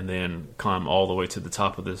first, and then climb all the way to the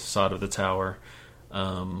top of the side of the tower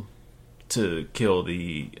to kill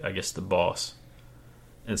the boss.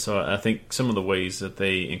 And so I think some of the ways that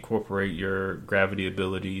they incorporate your gravity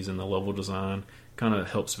abilities and the level design kind of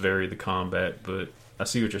helps vary the combat. But I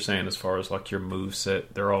see what you're saying as far as like your move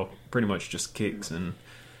set. They're all pretty much just kicks and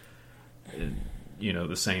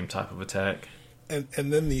the same type of attack.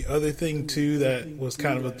 And then the other thing too that was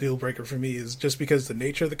kind of a deal breaker for me is just because the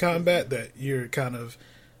nature of the combat, that you're kind of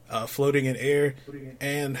floating in air,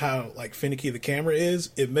 and how like finicky the camera is,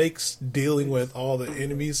 it makes dealing with all the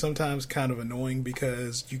enemies sometimes kind of annoying,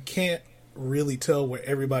 because you can't really tell where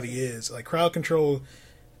everybody is. Like crowd control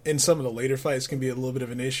in some of the later fights can be a little bit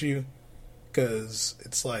of an issue, because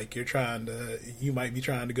it's like you might be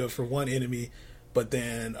trying to go for one enemy, but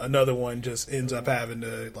then another one just ends up having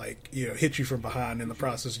to hit you from behind in the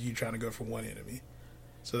process of you trying to go for one enemy.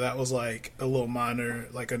 So that was like a little minor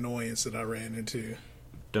annoyance that I ran into.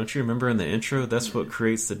 Don't you remember in the intro? That's what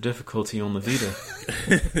creates the difficulty on the Vita.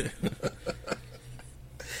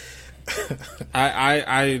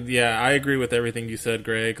 I agree with everything you said,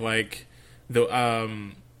 Greg. Like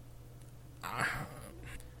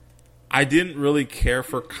I didn't really care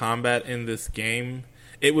for combat in this game.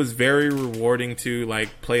 It was very rewarding to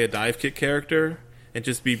play a dive kick character and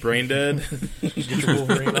just be brain dead. Get your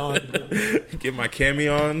Wolverine on. Get my cami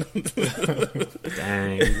on.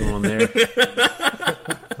 Dang, you're going there.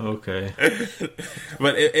 Okay.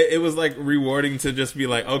 But it was rewarding to just be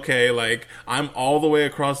okay, I'm all the way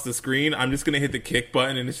across the screen. I'm just going to hit the kick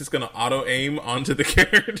button and it's just going to auto aim onto the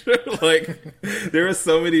character. There were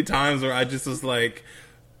so many times where I just was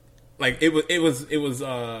it was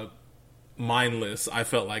mindless. I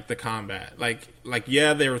felt like the combat.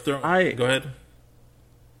 They were throwing. Go ahead.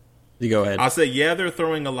 You go ahead. I'll say, they're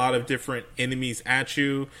throwing a lot of different enemies at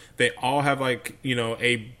you. They all have a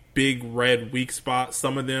big red weak spot.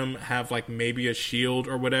 Some of them have maybe a shield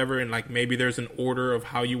or whatever, and maybe there's an order of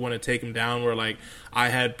how you want to take them down. Where I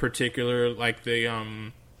had particular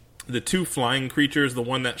the two flying creatures, the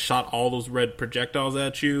one that shot all those red projectiles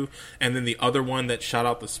at you, and then the other one that shot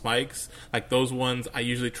out the spikes. Those ones I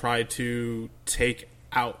usually try to take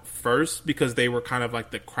out first, because they were kind of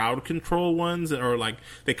the crowd control ones, or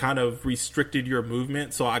they kind of restricted your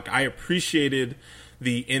movement. So I appreciated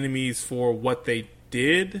the enemies for what they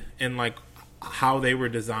did and how they were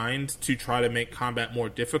designed to try to make combat more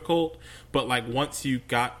difficult. But once you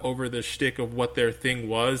got over the shtick of what their thing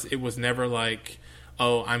was, it was never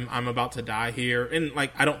oh, I'm about to die here. And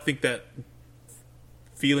I don't think that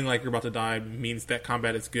feeling like you're about to die means that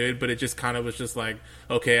combat is good, but it just kind of was just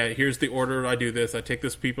okay, here's the order. I do this. I take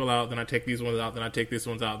these people out, then I take these ones out, then I take these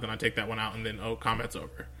ones out, then I take that one out, and then combat's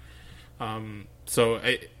over. So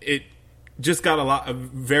it just got a lot of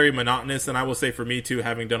very monotonous. And I will say for me too,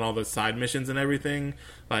 having done all the side missions and everything,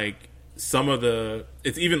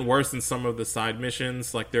 it's even worse in some of the side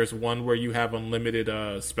missions. There's one where you have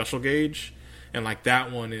unlimited special gauge, and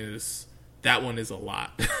that one is a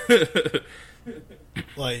lot.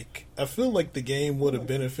 I feel like the game would have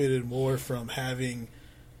benefited more from having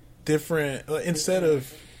different, instead of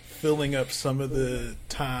filling up some of the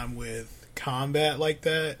time with combat like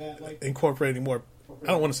that, incorporating more, I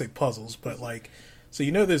don't want to say puzzles, but so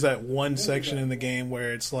there's that one section in the game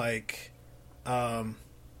where it's I don't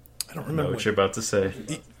remember what you're about to say.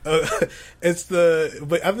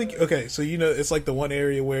 But I think, okay, so it's the one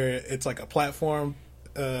area where it's a platform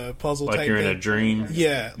puzzle type you're thing. In a dream.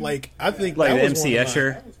 Yeah, I think that was MC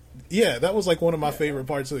Escher. Yeah, that was one of my favorite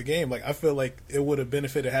parts of the game. I feel like it would have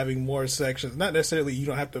benefited having more sections. Not necessarily you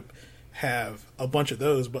don't have to have a bunch of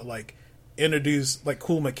those, but introduce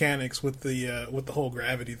cool mechanics with the whole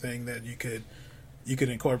gravity thing that you could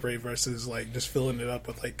incorporate versus just filling it up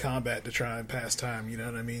with combat to try and pass time. You know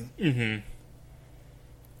what I mean? Mm-hmm.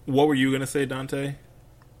 What were you gonna say, Dante?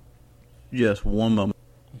 Just one moment.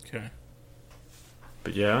 Okay.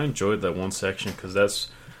 But yeah, I enjoyed that one section, because that's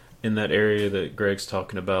in that area that Greg's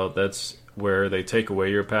talking about. That's where they take away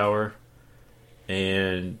your power,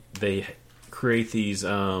 and they create these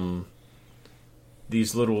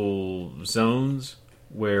little zones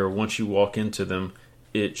where once you walk into them,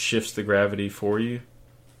 it shifts the gravity for you,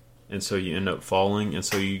 and so you end up falling. And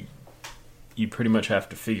so you pretty much have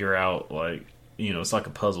to figure out it's like a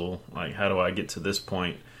puzzle. How do I get to this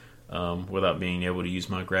point? without being able to use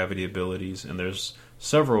my gravity abilities. And there's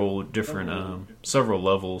several different several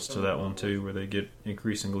levels to that one too, where they get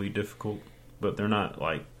increasingly difficult, but they're not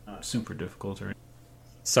like super difficult or anything.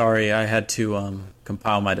 Sorry, I had to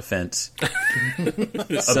compile my defense.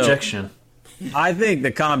 Objection. I think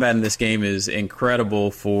the combat in this game is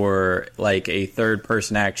incredible for like a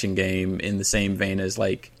third-person action game in the same vein as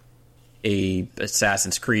like a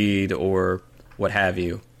Assassin's Creed or what have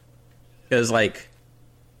you. Because like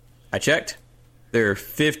I checked, there are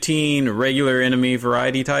 15 regular enemy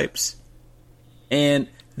variety types, and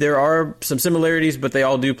there are some similarities, but they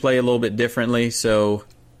all do play a little bit differently. So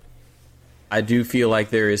I do feel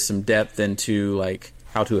like there is some depth into like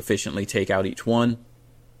how to efficiently take out each one.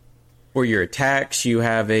 For your attacks, you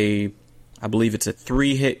have I believe it's a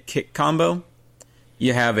 3-hit kick combo.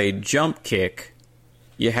 You have a jump kick.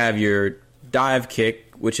 You have your dive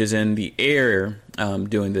kick, which is in the air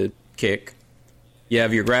doing the kick. You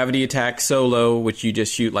have your gravity attack solo, which you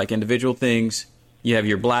just shoot like individual things. You have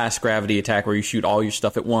your blast gravity attack, where you shoot all your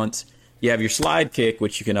stuff at once. You have your slide kick,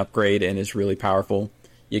 which you can upgrade and is really powerful.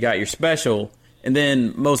 You got your special, and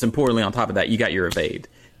then most importantly on top of that, you got your evade.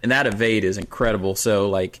 And that evade is incredible. So,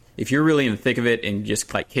 like, if you're really in the thick of it and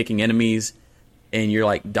just, like, kicking enemies and you're,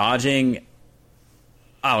 like, dodging,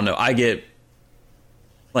 I don't know. I get,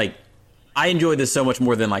 like, I enjoy this so much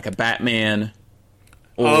more than, like, a Batman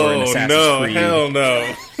or an Assassin's Creed. Hell no.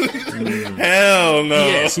 Hell no.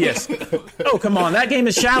 Yes. Oh, come on. That game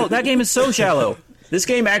is shallow. That game is so shallow. This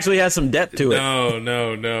game actually has some depth to it.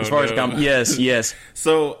 No. As far as yes.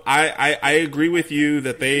 So, I agree with you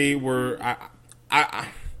that they were...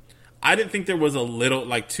 I didn't think there was a little,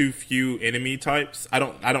 like, too few enemy types. I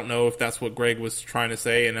don't know if that's what Greg was trying to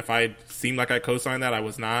say, and if I seemed like I co-signed that, I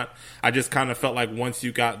was not. I just kind of felt like once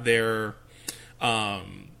you got their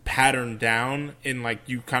pattern down and, like,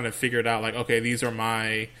 you kind of figured out, like, okay, this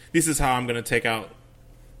is how I'm going to take out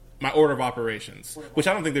my order of operations, which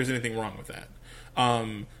I don't think there's anything wrong with that.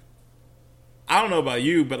 I don't know about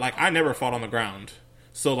you, but, like, I never fought on the ground.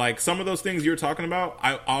 So, like, some of those things you're talking about,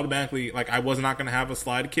 I automatically, like, I was not going to have a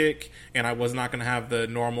slide kick, and I was not going to have the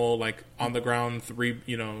normal, like, on the ground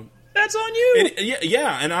That's on you!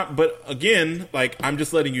 But again, like, I'm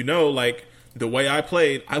just letting you know, like, the way I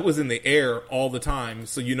played, I was in the air all the time,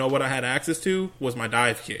 so you know what I had access to was my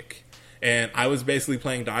dive kick. And I was basically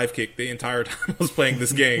playing dive kick the entire time I was playing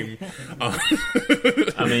this game.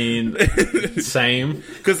 I mean, same.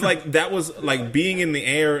 Because, like, that was, like, being in the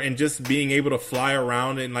air and just being able to fly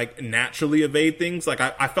around and, like, naturally evade things. Like,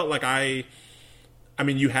 I felt like I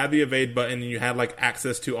mean, you had the evade button and you had, like,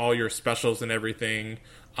 access to all your specials and everything.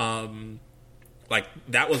 Like,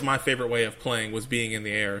 that was my favorite way of playing, was being in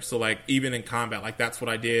the air. So, like, even in combat, like, that's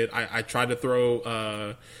what I did. I tried to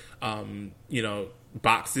throw,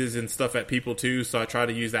 boxes and stuff at people too, so I try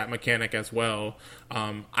to use that mechanic as well.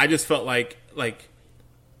 I just felt like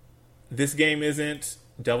this game isn't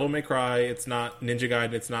Devil May Cry, it's not Ninja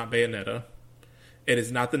Gaiden, it's not Bayonetta. It is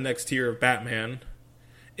not the next tier of Batman.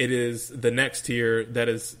 It is the next tier that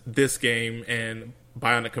is this game and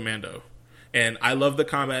Bionic Commando. And I love the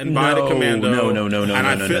combat in Bionic Commando. No.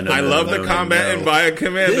 I love the combat in Bionic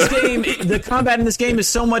Commando. This game, the combat in this game is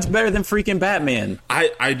so much better than freaking Batman.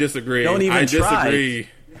 I disagree. Don't even disagree.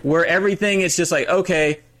 Where everything is just like,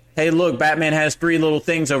 okay, hey, look, Batman has 3 little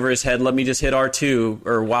things over his head. Let me just hit R2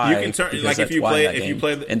 or Y. You can turn, like, if you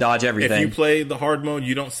play and dodge everything. If you play the hard mode,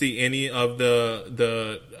 you don't see any of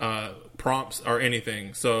the prompts or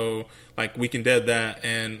anything. So, like, we can dead that,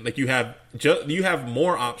 and, like, you have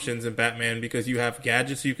more options in Batman because you have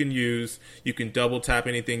gadgets you can use. You can double tap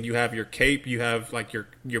anything. You have your cape. You have, like,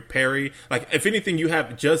 your parry. Like, if anything, you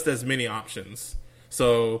have just as many options.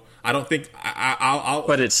 So I don't think I'll.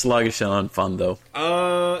 But it's sluggish and unfun, though.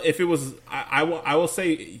 If it was, I will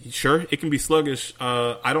say sure it can be sluggish.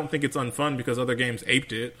 I don't think it's unfun because other games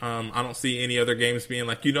aped it. I don't see any other games being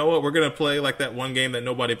like, you know what, we're gonna play like that one game that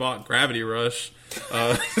nobody bought, Gravity Rush.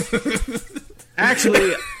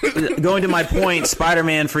 Actually, going to my point,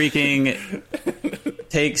 Spider-Man freaking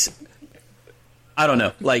takes. I don't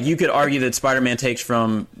know. Like, you could argue that Spider-Man takes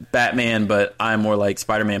from Batman, but I'm more like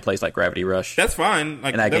Spider-Man plays like Gravity Rush. That's fine.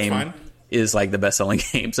 Like, and that that's game fine. Is like the best-selling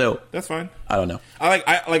game. So that's fine. I don't know.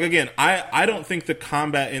 I don't think the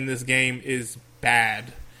combat in this game is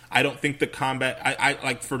bad. I don't think the combat. I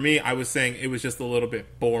like, for me, I was saying it was just a little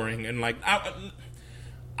bit boring, and like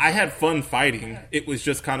I had fun fighting. It was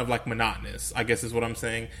just kind of like monotonous, I guess is what I'm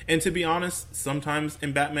saying. And to be honest, sometimes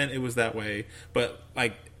in Batman it was that way, but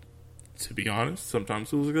like. To be honest,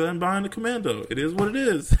 sometimes it was good behind the commando. It is what it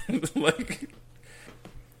is. Like,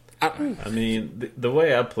 I mean, the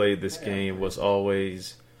way I played this game was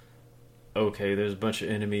always okay, there's a bunch of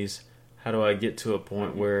enemies. How do I get to a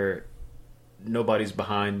point where nobody's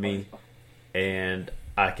behind me and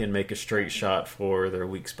I can make a straight shot for their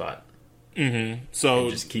weak spot? Mm-hmm. So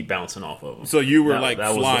and just keep bouncing off of them. So you were that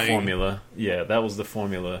flying. Was the formula. Yeah, that was the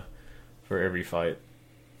formula for every fight.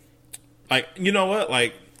 Like, you know what?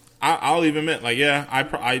 Like, I'll even admit, like, yeah, I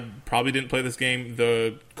probably didn't play this game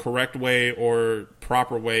the correct way or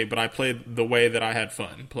proper way, but I played the way that I had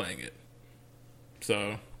fun playing it.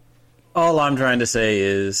 So, all I'm trying to say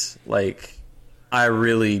is, like, I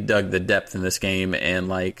really dug the depth in this game, and,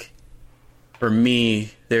 like, for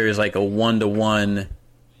me, there's, like, a 1-to-1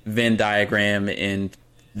 Venn diagram in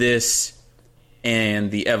this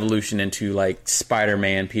and the evolution into, like,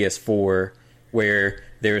 Spider-Man PS4, where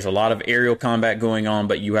there's a lot of aerial combat going on,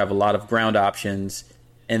 but you have a lot of ground options,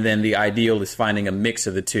 and then the ideal is finding a mix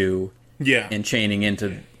of the two, and chaining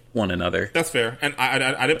into one another. That's fair. And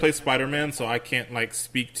I didn't play Spider-Man, so I can't like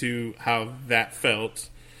speak to how that felt.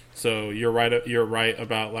 So you're right. You're right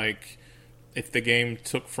about like if Spider-Man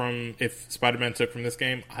took from this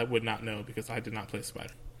game, I would not know because I did not play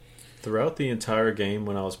Spider. Throughout the entire game,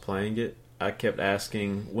 when I was playing it, I kept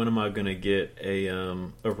asking, "When am I going to get a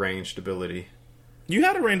ranged ability?" You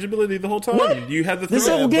had a range ability the whole time. What? You had the this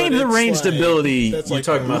whole game, the ranged ability. That's like,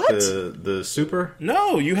 talking about the super?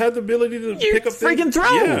 No, you had the ability to pick up freaking throw.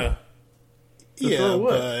 Yeah. Yeah,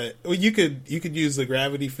 but you could use the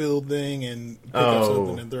gravity field thing and pick up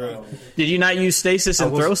something and throw it. Did you not use stasis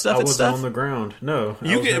and throw stuff I and was stuff? on the ground. No, but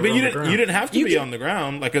you didn't have to be on the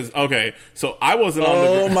ground. Like, okay, so I wasn't on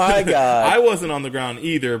the Oh my god, I wasn't on the ground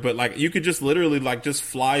either. But like, you could just literally like just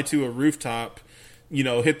fly to a rooftop. You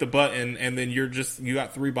know, hit the button, and then you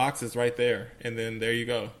got 3 boxes right there, and then there you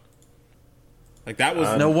go. Like that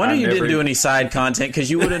was no wonder you didn't do any side content because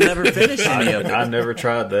you would have never finished any of it. I never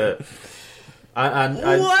tried that.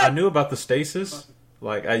 I knew about the stasis.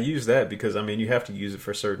 Like I used that because I mean you have to use it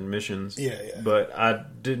for certain missions. Yeah. But I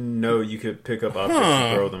didn't know you could pick up objects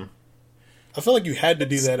and throw them. I feel like you had to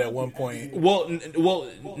do that at one point. Well,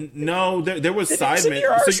 no, there was side mission.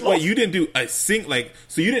 So wait, you didn't do a so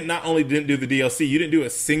you didn't not only didn't do the DLC, you didn't do a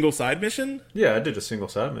single side mission. Yeah, I did a single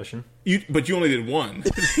side mission. But you only did one.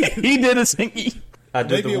 He did a single. I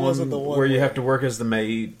did the one where you have to work as the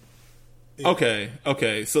maid.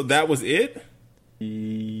 Okay, so that was it.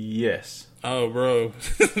 Yes. Oh, bro.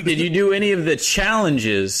 Did you do any of the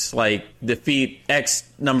challenges like defeat X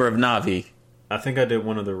number of Na'vi? I think I did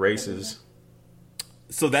one of the races.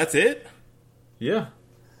 So that's it? Yeah.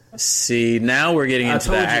 See, now we're getting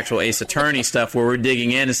into the actual Ace Attorney stuff where we're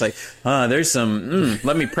digging in. It's like, there's some,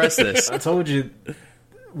 let me press this. I told you,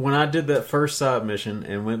 when I did that first side mission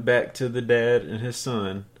and went back to the dad and his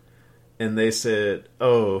son, and they said,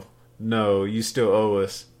 oh, no, you still owe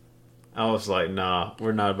us. I was like, nah,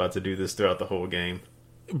 we're not about to do this throughout the whole game.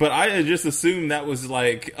 But I just assumed that was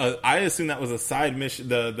like I assumed that was a side mission,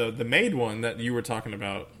 the maid one that you were talking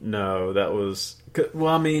about. No, that was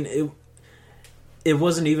well. I mean, it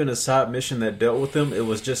wasn't even a side mission that dealt with them. It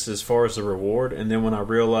was just as far as the reward. And then when I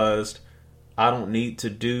realized I don't need to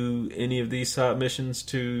do any of these side missions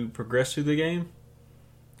to progress through the game,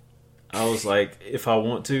 I was like, if I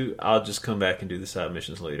want to, I'll just come back and do the side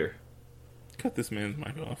missions later. Cut this man's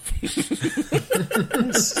mic off.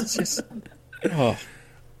 It's just,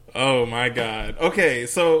 Oh my god. Okay,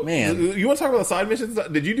 so man, you want to talk about the side missions?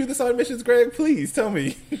 Did you do the side missions, Greg? Please tell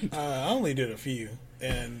me. I only did a few,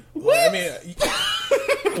 and I mean,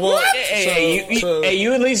 well,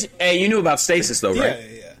 you at least you knew about stasis though, right?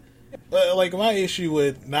 Yeah. Like my issue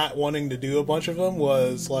with not wanting to do a bunch of them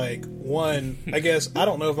was like one. I guess I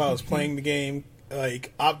don't know if I was playing the game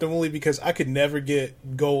like optimally because I could never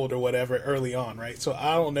get gold or whatever early on, right? So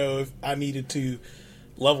I don't know if I needed to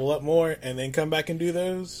level up more and then come back and do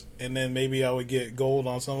those, and then maybe I would get gold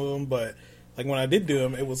on some of them. But like when I did do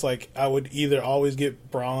them, it was like I would either always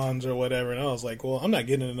get bronze or whatever, and I was like, well, I'm not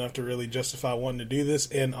getting enough to really justify wanting to do this.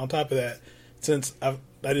 And on top of that, since I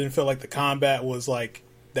didn't feel like the combat was like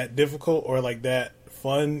that difficult or like that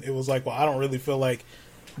fun, it was like, well, I don't really feel like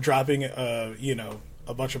dropping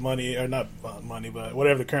a bunch of money, or not money, but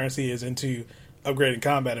whatever the currency is, into upgrading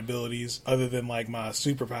combat abilities other than like my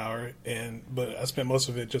superpower. But I spent most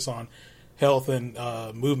of it just on health and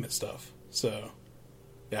movement stuff. So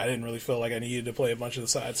yeah, I didn't really feel like I needed to play a bunch of the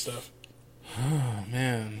side stuff. Oh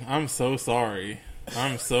man, I'm so sorry.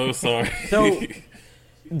 So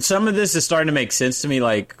some of this is starting to make sense to me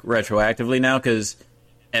like retroactively now, because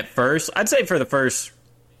at first, I'd say for the first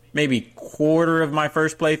maybe quarter of my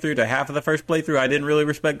first playthrough to half of the first playthrough, I didn't really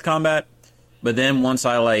respect combat. But then once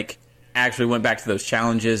I like actually went back to those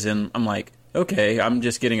challenges, and I'm like, okay, I'm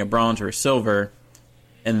just getting a bronze or a silver,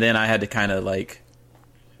 and then I had to kind of like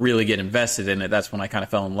really get invested in it, that's when I kind of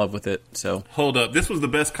fell in love with it. So Hold up, this was the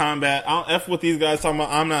best combat. I'll F what these guys talking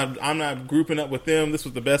about. I'm not grouping up with them. This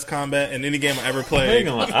was the best combat in any game I ever played.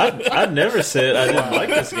 Hang on, I never said I didn't like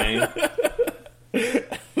this game.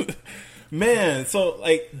 Man, so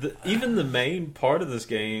like Even the main part of this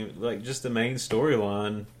game, like just the main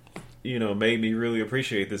storyline, made me really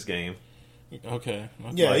appreciate this game. okay.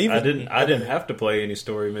 Yeah, Like, even I didn't have to play any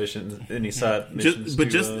story missions, any side missions.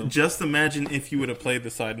 Just imagine if you would have played the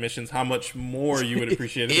side missions, how much more you would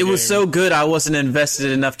appreciate it. it was so good, I wasn't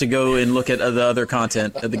invested enough to go and look at the other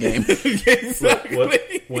content of the game.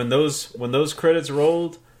 Exactly. When those credits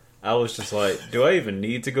rolled, I was just like, do I even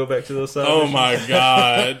need to go back to those side Oh missions? my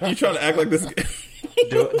god! You trying to act like this?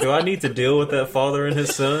 Do I need to deal with that father and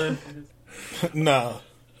his son? no.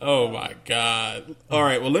 Oh my god! All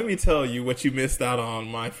right, well, let me tell you what you missed out on,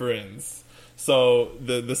 my friends. So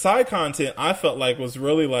the side content I felt like was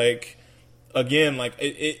really like, again, like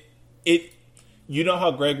it. You know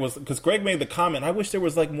how Greg was, because Greg made the comment, I wish there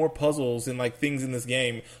was like more puzzles and like things in this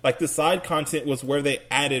game. Like the side content was where they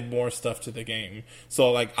added more stuff to the game.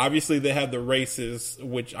 So like obviously they had the races,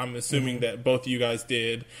 which I'm assuming that both of you guys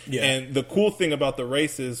did. Yeah. And the cool thing about the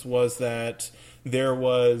races was that there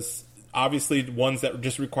was obviously ones that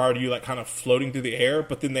just required you like kind of floating through the air,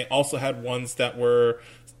 but then they also had ones that were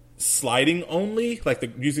sliding only, like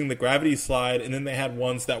using the gravity slide, and then they had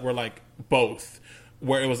ones that were like both,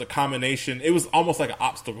 where it was a combination. It was almost like an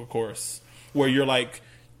obstacle course where you're like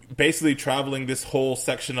basically traveling this whole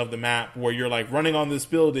section of the map where you're like running on this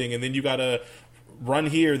building and then you gotta run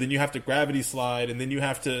here, then you have to gravity slide, and then you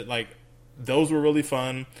have to like, those were really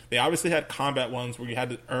fun. They obviously had combat ones where you had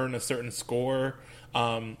to earn a certain score,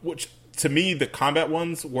 which to me, the combat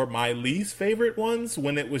ones were my least favorite ones,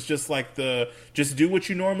 when it was just like just do what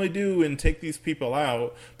you normally do and take these people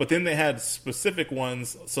out. But then they had specific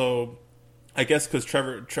ones. So I guess because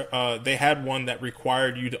they had one that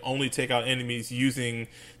required you to only take out enemies using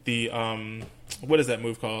the, what is that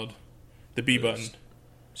move called? The B button.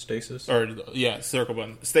 Stasis? Circle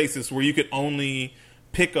button. Stasis, where you could only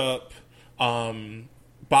pick up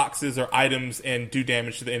boxes or items and do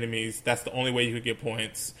damage to the enemies. That's the only way you could get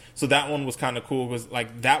points. So that one was kind of cool, because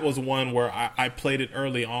like that was one where I played it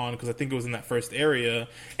early on, because I think it was in that first area,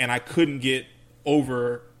 and I couldn't get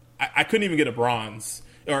over. I couldn't even get a bronze,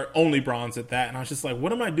 or only bronze at that, and I was just like,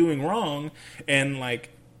 what am I doing wrong? And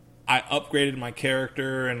like I upgraded my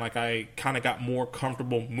character, and like I kind of got more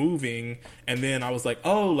comfortable moving, and then I was like,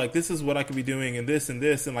 oh, like this is what I could be doing, and this, and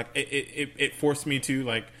like it forced me to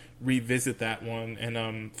like revisit that one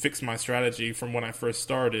and fix my strategy from when I first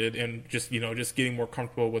started, and just getting more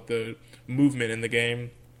comfortable with the movement in the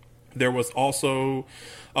game. There was also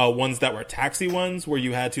ones that were taxi ones, where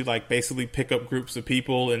you had to like basically pick up groups of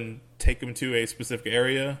people and take them to a specific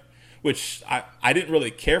area, which I didn't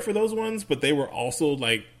really care for those ones, but they were also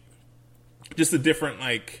like just a different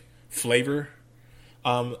like flavor.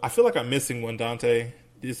 I feel like I'm missing one, Dante.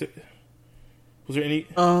 Was there any?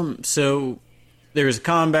 So there was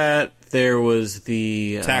combat. There was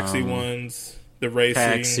the taxi ones, the racing,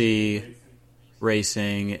 taxi,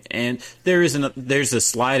 racing, and there's the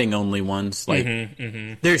sliding only ones. Like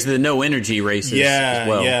there's the no energy races. Yeah, as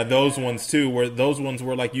well. yeah, those ones too. Where those ones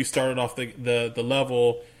were like you started off the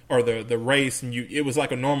level or the race, and it was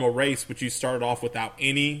like a normal race, but you started off without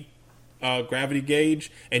any gravity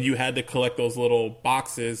gauge, and you had to collect those little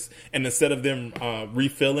boxes, and instead of them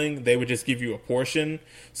refilling, they would just give you a portion.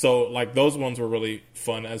 So like those ones were really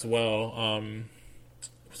fun as well.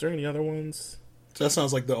 Was there any other ones? So that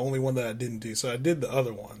sounds like the only one that I didn't do. So I did the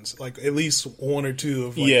other ones, like at least one or two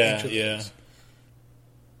of like each of those.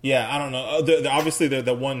 Yeah, I don't know. Obviously,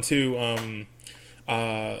 the one too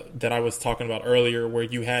that I was talking about earlier, where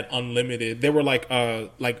you had unlimited. They were like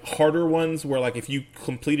harder ones, where like if you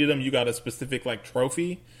completed them, you got a specific like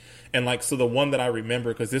trophy. And like, so the one that I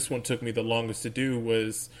remember, because this one took me the longest to do,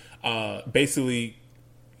 was basically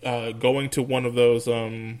going to one of those.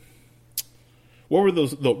 What were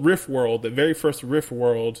those? The Rift World, the very first Rift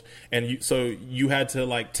World, and so you had to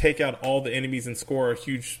like take out all the enemies and score a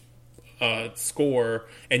huge score,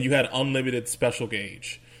 and you had unlimited special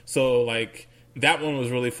gauge. So like that one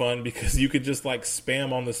was really fun, because you could just like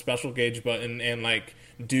spam on the special gauge button and like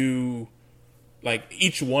do. Like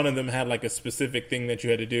each one of them had like a specific thing that you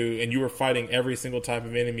had to do, and you were fighting every single type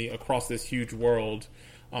of enemy across this huge world.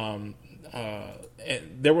 And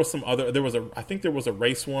there was some other. I think there was a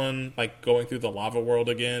race one, like going through the lava world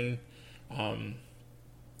again.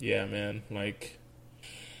 Yeah, man. Like,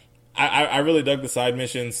 I really dug the side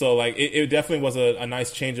missions. So like, it definitely was a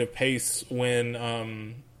nice change of pace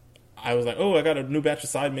when I was like, oh, I got a new batch of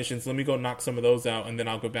side missions. Let me go knock some of those out, and then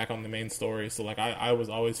I'll go back on the main story. So like I was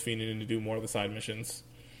always fiending to do more of the side missions.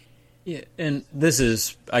 Yeah, and this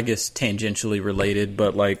is, I guess, tangentially related,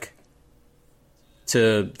 but like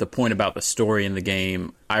to the point about the story in the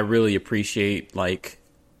game, I really appreciate like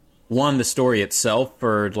one, the story itself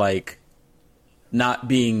for like not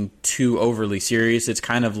being too overly serious. It's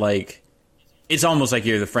kind of like it's almost like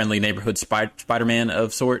you're the friendly neighborhood Spider-Man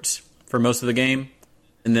of sorts for most of the game.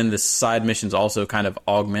 And then the side missions also kind of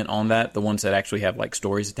augment on that, the ones that actually have like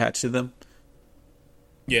stories attached to them.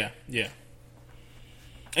 Yeah, yeah.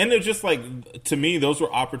 And they're just like, to me, those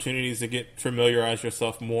were opportunities to familiarize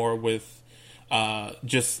yourself more with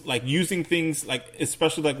just like using things, like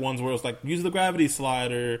especially like ones where it's like use the gravity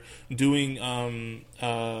slide or doing.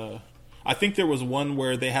 I think there was one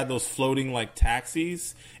where they had those floating like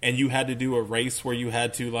taxis, and you had to do a race where you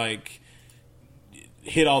had to like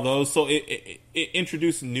hit all those. So it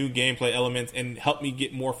introduced new gameplay elements and helped me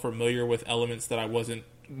get more familiar with elements that I wasn't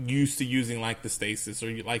used to using, like the stasis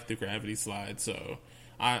or like the gravity slide. So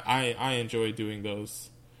I enjoy doing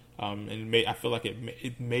those, and I feel like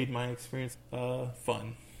it made my experience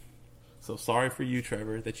fun. So sorry for you,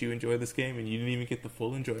 Trevor, that you enjoy this game and you didn't even get the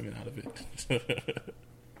full enjoyment out of it.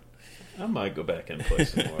 I might go back and play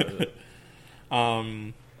some more of it.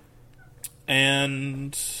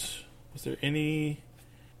 And was there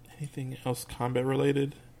anything else combat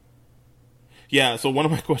related? Yeah, so one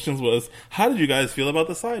of my questions was, how did you guys feel about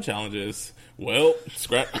the side challenges? Well,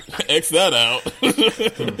 X that out.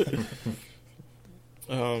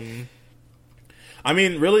 I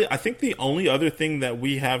mean, really, I think the only other thing that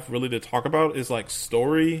we have really to talk about is like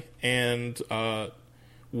story and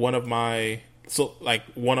one of my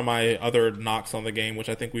other knocks on the game, which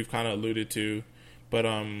I think we've kind of alluded to. But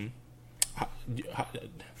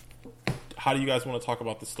how do you guys want to talk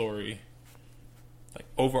about the story? Like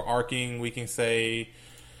overarching, we can say.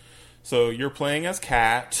 So you're playing as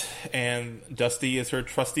Kat, and Dusty is her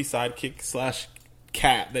trusty sidekick /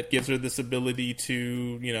 cat that gives her this ability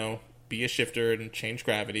to, you know, be a shifter and change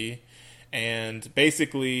gravity. And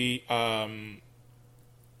basically,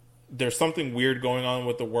 there's something weird going on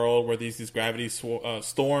with the world where these gravity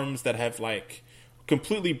storms that have like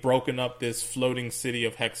completely broken up this floating city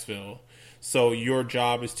of Hexville. So your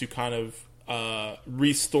job is to kind of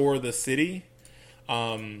restore the city.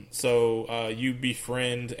 So you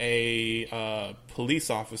befriend a police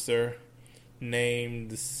officer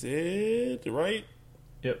named Sid, right?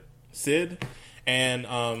 Yep. Sid.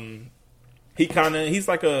 And he's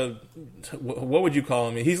like what would you call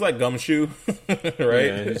him? He's like Gumshoe, right?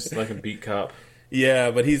 Yeah, he's like a beat cop.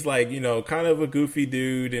 Yeah, but he's like, you know, kind of a goofy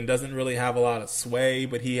dude and doesn't really have a lot of sway,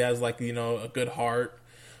 but he has like, you know, a good heart.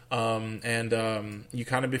 And you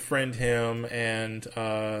kind of befriend him and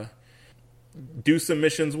do some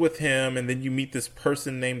missions with him, and then you meet this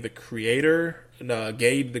person named the Creator,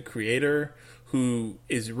 Gabe the Creator, who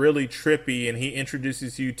is really trippy, and he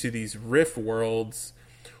introduces you to these rift worlds,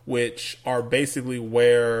 which are basically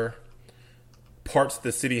where parts of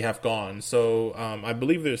the city have gone. So I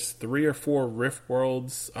believe there's 3 or 4 rift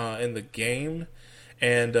worlds in the game,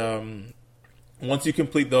 and once you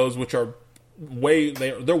complete those, which are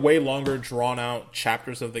they're way longer, drawn out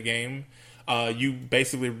chapters of the game, you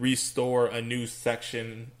basically restore a new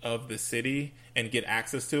section of the city and get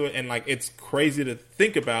access to it. And like, it's crazy to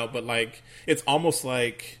think about, but like, it's almost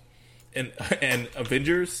like an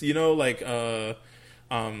Avengers, you know, like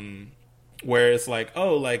where it's like,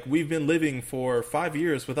 oh, like we've been living for 5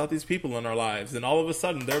 years without these people in our lives, and all of a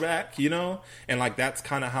sudden they're back, you know. And like, that's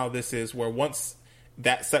kind of how this is, where once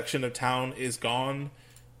that section of town is gone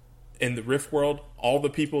in the Rift world, all the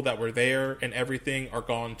people that were there and everything are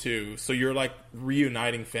gone too. So you're like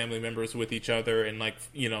reuniting family members with each other and like,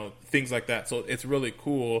 you know, things like that. So it's really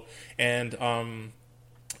cool. And I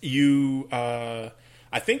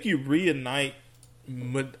think you reunite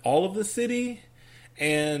all of the city,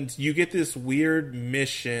 and you get this weird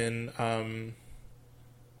mission. I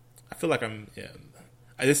feel like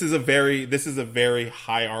this is a very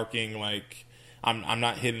high arcing, like, I'm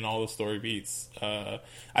not hitting all the story beats.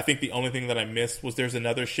 I think the only thing that I missed was there's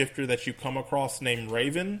another shifter that you come across named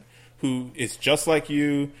Raven, who is just like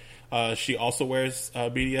you. She also wears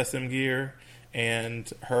BDSM gear,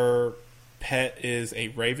 and her pet is a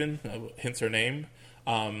raven, hence her name.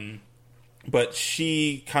 But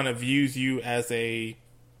she kind of views you as a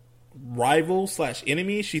rival /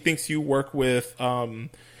 enemy. She thinks you work with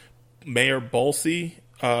Mayor Bolsey,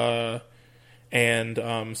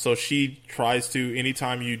 And so she tries to,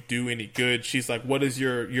 anytime you do any good, she's like, what is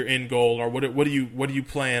your end goal, or what do you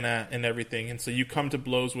plan at, and everything. And so you come to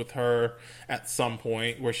blows with her at some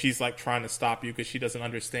point where she's like trying to stop you because she doesn't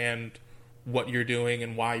understand what you're doing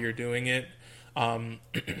and why you're doing it. And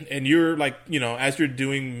you're like, as you're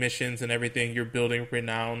doing missions and everything, you're building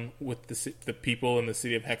renown with the people in the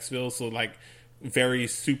city of Hexville. So like very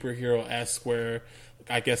superhero-esque, where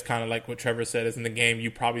I guess kind of like what Trevor said is in the game, you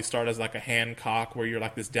probably start as like a Hancock, where you're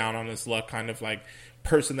like this down on his luck kind of like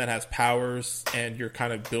person that has powers, and you're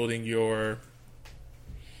kind of building your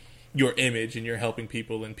image, and you're helping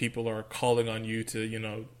people, and people are calling on you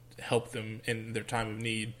to, help them in their time of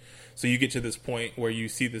need. So you get to this point where you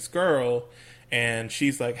see this girl, and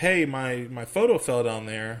she's like, hey, my photo fell down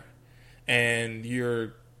there, and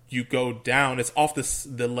you go down. It's off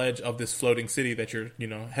the ledge of this floating city that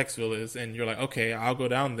Hexville is, and you're like, okay, I'll go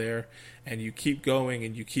down there, and you keep going,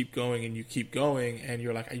 and you keep going, and you keep going, and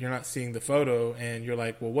you're like, you're not seeing the photo, and you're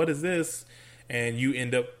like, well, what is this? And you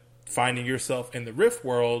end up finding yourself in the Rift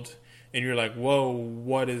world, and you're like, whoa,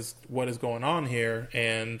 what is going on here?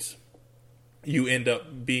 And you end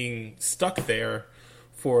up being stuck there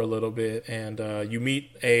for a little bit, and you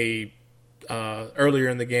meet earlier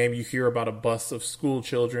in the game, you hear about a bus of school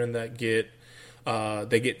children that get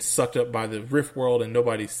sucked up by the Rift world, and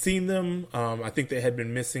nobody's seen them. I think they had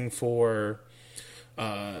been missing for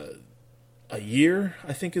a year,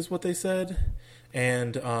 I think is what they said.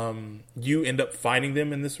 And you end up finding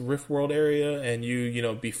them in this Rift world area, and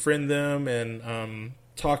you befriend them and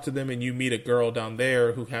talk to them, and you meet a girl down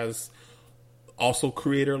there who has also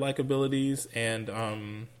creator-like abilities.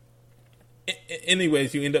 And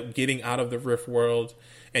anyways, you end up getting out of the Rift world,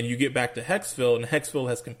 and you get back to Hexville, and Hexville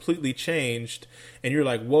has completely changed, and you're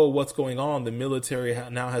like, whoa, what's going on? The military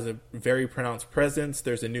now has a very pronounced presence.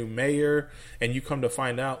 There's a new mayor, and you come to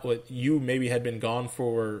find out what you maybe had been gone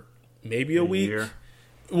for maybe a week. Year.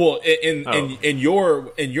 Well, in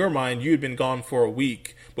your mind, you had been gone for a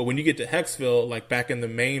week, but when you get to Hexville, like back in the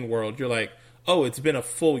main world, you're like, oh, it's been a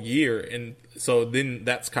full year. And so then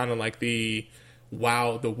that's kind of like the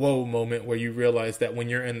whoa moment, where you realize that when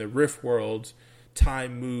you're in the Rift world,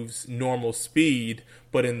 time moves normal speed,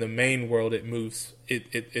 but in the main world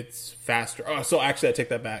it's faster. Oh, so actually I take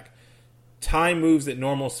that back. Time moves at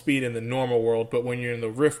normal speed in the normal world, but when you're in the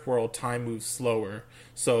Rift world, time moves slower.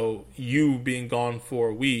 So you being gone for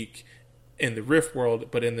a week in the Rift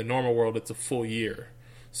world, but in the normal world it's a full year.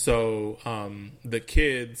 So the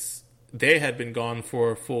kids, they had been gone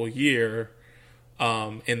for a full year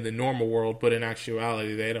in the normal world, but in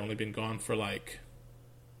actuality they had only been gone for like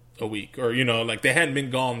a week, or like they hadn't been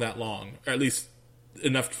gone that long, or at least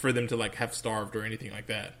enough for them to like have starved or anything like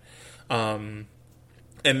that. And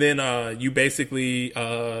then you basically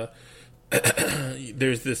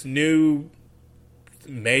there's this new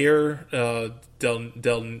mayor,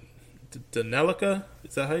 Danelica,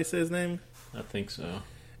 is that how you say his name? I think so.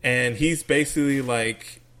 And he's basically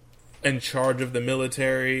like in charge of the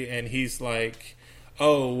military, and he's like,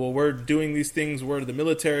 oh, well, we're doing these things where the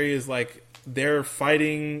military is like, they're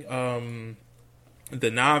fighting the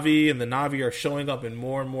Na'vi, and the Na'vi are showing up in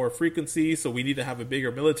more and more frequency, so we need to have a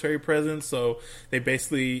bigger military presence. So they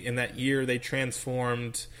basically, in that year, they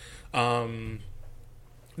transformed the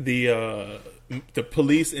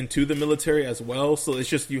police into the military as well. So it's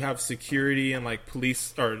just, you have security and like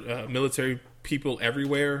police or military people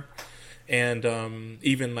everywhere. And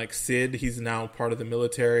even like Sid, he's now part of the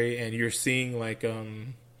military, and you're seeing like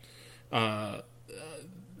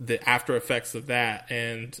the after effects of that,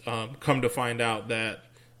 and come to find out that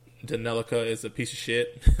Danelica is a piece of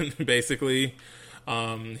shit. Basically,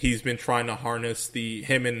 he's been trying to harness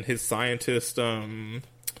him and his scientist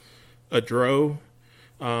Adro.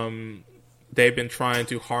 They've been trying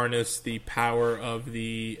to harness the power of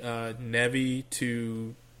the Nevi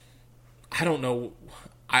to, I don't know.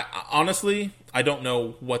 I honestly, I don't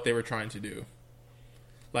know what they were trying to do.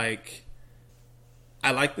 Like,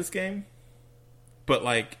 I like this game, but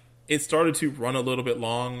like, it started to run a little bit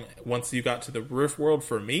long once you got to the Rift world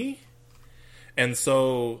for me. And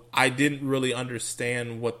so I didn't really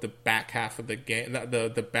understand what the back half of the game,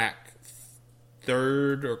 the back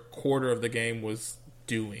third or quarter of the game was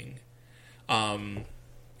doing. I'm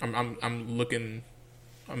looking,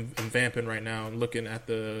 I'm vamping right now and looking at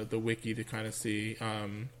the wiki to kind of see.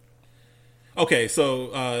 Okay,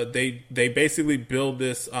 so they basically build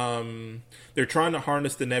this. They're trying to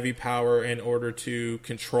harness the Nevi power in order to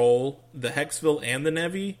control the Hexville and the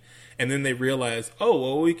Nevi, and then they realize, oh,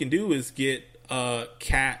 well, what we can do is get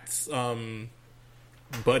Cat's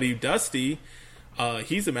buddy Dusty.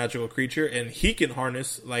 he's a magical creature, and he can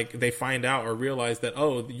harness. Like they find out or realize that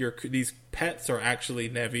these pets are actually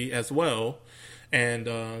Nevi as well, and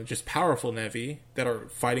just powerful Nevi that are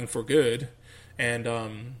fighting for good,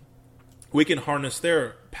 and we can harness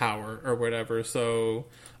their power or whatever. So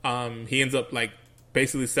he ends up like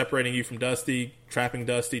basically separating you from Dusty,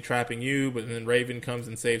 trapping you, but then Raven comes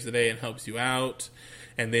and saves the day and helps you out.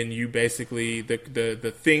 And then you basically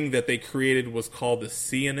the thing that they created was called the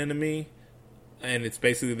Sea Anemone, and it's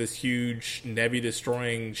basically this huge Nevi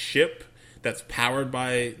destroying ship that's powered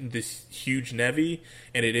by this huge Nevi,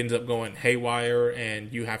 and it ends up going haywire,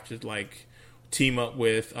 and you have to like team up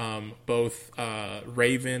with both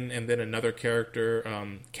Raven and then another character,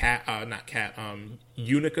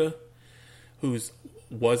 Unica,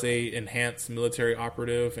 was a enhanced military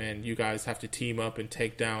operative, and you guys have to team up and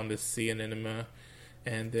take down this Sea Anemone,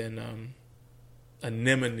 and then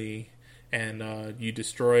Anemone, and you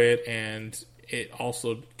destroy it, and it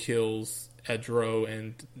also kills Edro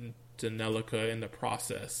and Denelica in the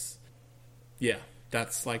process. Yeah,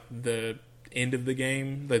 that's like the end of the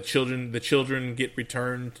game. The children get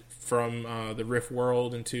returned from the Rift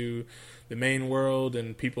world into the main world,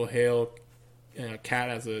 and people hail Cat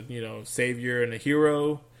as a savior and a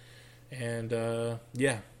hero, and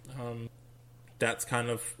that's kind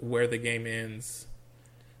of where the game ends.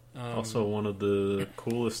 Also, one of the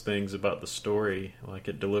coolest things about the story, like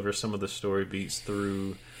it delivers some of the story beats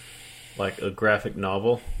through like a graphic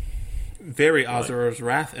novel. Very Azura's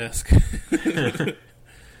Wrath-esque.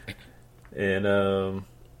 And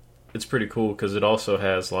it's pretty cool because it also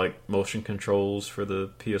has like motion controls for the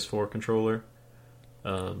PS4 controller.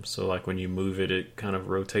 So like when you move it, it kind of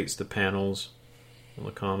rotates the panels on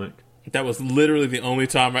the comic. That was literally the only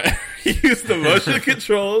time I ever used the motion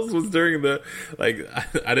controls was during the, like,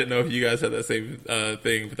 I didn't know if you guys had that same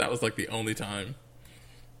thing, but that was like the only time.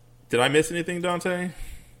 Did I miss anything, Dante?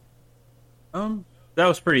 That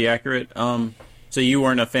was pretty accurate. So you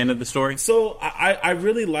weren't a fan of the story? So I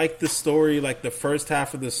really liked the story, like the first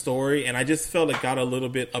half of the story, and I just felt it got a little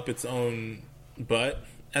bit up its own butt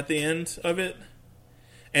at the end of it.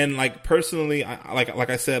 And like personally, like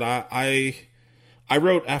I said, I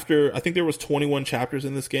wrote after, I think there was 21 chapters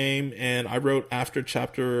in this game, and I wrote after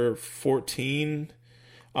chapter 14.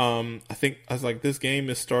 I think I was like, this game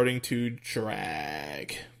is starting to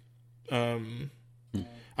drag. I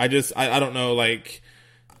don't know, like,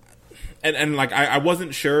 and like I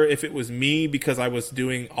wasn't sure if it was me because I was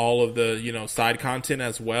doing all of the side content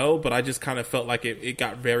as well, but I just kind of felt like it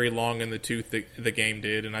got very long in the tooth, the game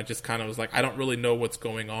did, and I just kind of was like, I don't really know what's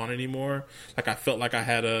going on anymore. Like I felt like I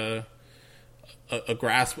had a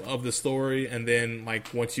grasp of the story, and then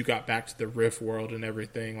like once you got back to the Rift world and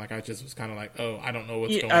everything, like I just was kind of like, oh, I don't know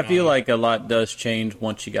what's going on. I feel like a lot does change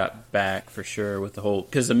once you got back, for sure, with the whole,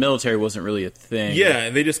 because the military wasn't really a thing. Yeah,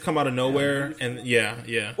 and they just come out of nowhere, and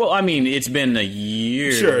yeah. Well, I mean, it's been a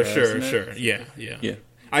year. Sure. Yeah.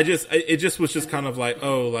 It just was just kind of like,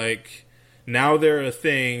 oh, like now they're a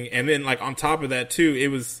thing, and then like on top of that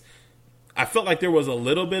too, I felt like there was a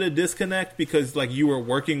little bit of disconnect because like you were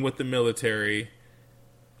working with the military,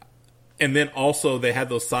 and then also they had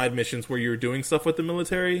those side missions where you were doing stuff with the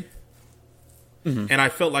military. Mm-hmm. And I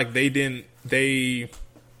felt like they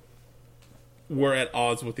were at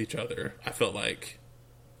odds with each other. I felt like.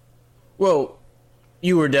 Well,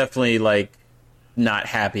 you were definitely like not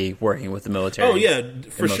happy working with the military. Oh yeah,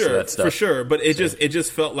 for sure. But it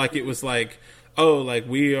just felt like it was like, oh, like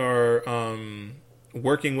we are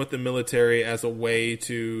working with the military as a way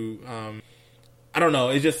to I don't know,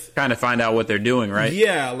 it just kind of find out what they're doing, right?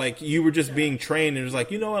 Yeah, like you were just being trained, and it was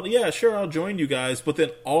like, you know what, yeah, sure, I'll join you guys, but then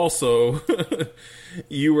also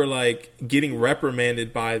you were like getting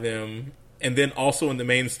reprimanded by them, and then also in the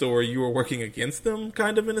main story you were working against them,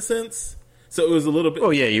 kind of, in a sense. So it was a little bit. Oh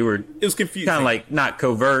yeah, it was confusing, kind of like not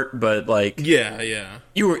covert, but like yeah.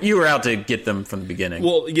 You were out to get them from the beginning.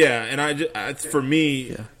 Well, yeah, and for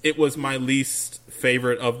me, it was my least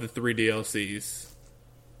favorite of the 3 DLCs.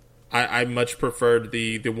 I much preferred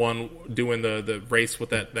the one doing the race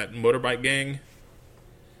with that motorbike gang,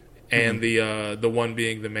 and the one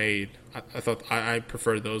being the maid. I thought I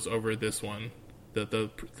preferred those over this one, the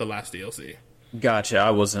last DLC. Gotcha.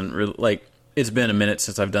 I wasn't really like. It's been a minute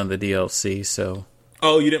since I've done the DLC, so.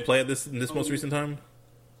 Oh, you didn't play it this most recent time?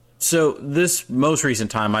 So this most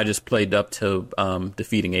recent time, I just played up to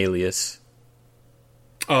defeating Alias.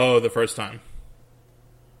 Oh, the first time.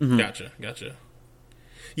 Mm-hmm. Gotcha.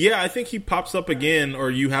 Yeah, I think he pops up again, or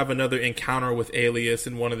you have another encounter with Alias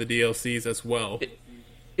in one of the DLCs as well.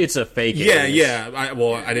 It's a fake. Yeah, alias. yeah.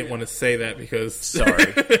 I didn't want to say that because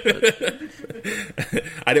Sorry.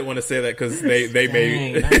 I didn't want to say that because they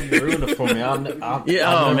may. Dang, now you ruined it for me. I'll Oh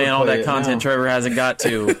never man, all play that it content now. Trevor hasn't got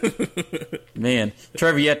to. Man,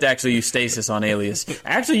 Trevor, you have to actually use stasis on Alias.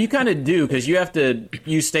 Actually, you kind of do because you have to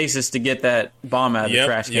use stasis to get that bomb out of the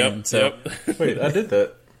trash can. So, Wait, I did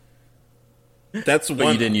that. That's but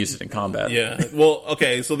one. you didn't use it in combat. Yeah. Well,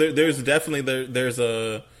 okay. So there's definitely there's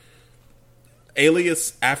a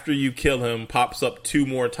Alias after you kill him pops up 2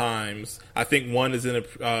 more times. I think one is in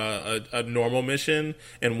a normal mission,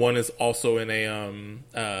 and one is also in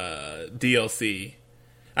a DLC.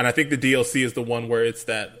 And I think the DLC is the one where it's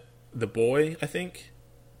the boy. I think,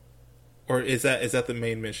 or is that the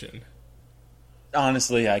main mission?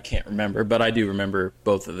 Honestly, I can't remember, but I do remember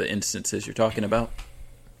both of the instances you're talking about.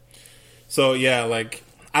 So yeah, like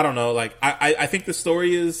I don't know, like I think the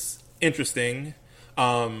story is interesting.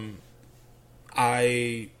 Like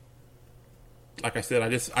I said, I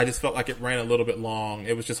just felt like it ran a little bit long.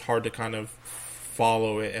 It was just hard to kind of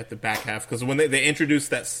follow it at the back half because when they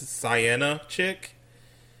introduced that Sienna chick,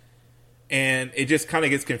 and it just kind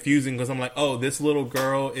of gets confusing because I'm like, oh, this little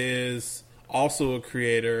girl is also a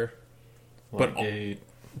creator,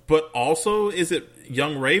 but also is it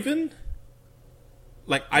Young Raven?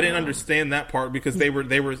 Like I didn't understand that part because they were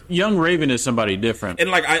Young Raven is somebody different, and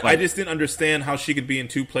like I just didn't understand how she could be in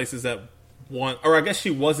 2 places at once, or I guess she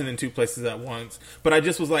wasn't in 2 places at once. But I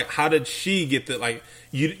just was like, how did she get the like?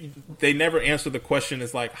 They never answered the question.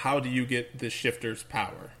 Is like, how do you get the shifter's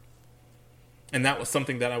power? And that was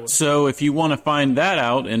something that I was. So if you want to find that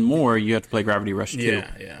out and more, you have to play Gravity Rush 2.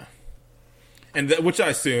 Yeah. And which I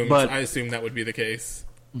assumed that would be the case.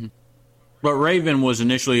 But Raven was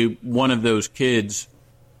initially one of those kids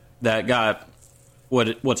that got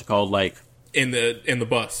what's it called, like In the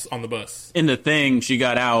bus, on the bus. in the thing. She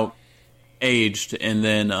got out, aged, and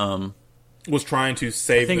then Was trying to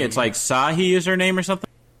save I think them. it's like Sahi is her name or something.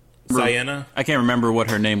 Sienna, I can't remember what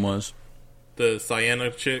her name was. the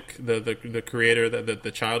Sienna chick, the creator,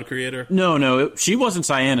 the child creator. No, she wasn't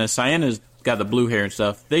Sienna. Sienna's got the blue hair and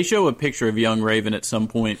stuff. They show a picture of young Raven at some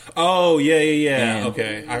point. Oh, yeah. And-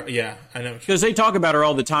 Okay. I know. Because they talk about her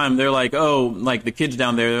all the time. They're like, oh, like the kids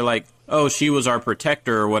down there, they're like, oh, she was our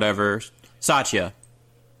protector or whatever, Satya.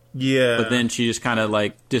 Yeah. But then she just kind of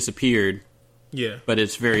like disappeared. Yeah. But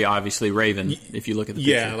it's very obviously Raven if you look at the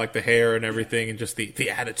picture. Yeah, like the hair and everything and just the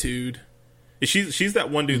attitude. She's that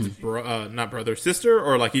one dude's not brother, sister,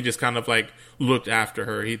 or like he just kind of like looked after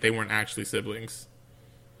her. They weren't actually siblings.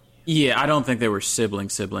 Yeah, I don't think they were sibling,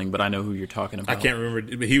 but I know who you're talking about. I can't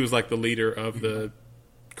remember, but he was like the leader of the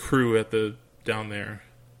crew at the down there.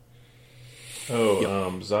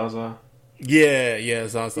 Oh, Zaza. Yeah,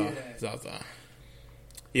 Zaza.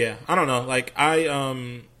 Yeah, I don't know. Like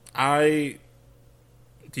I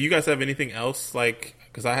do you guys have anything else? Like,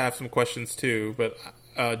 because I have some questions too, but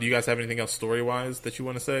do you guys have anything else story wise that you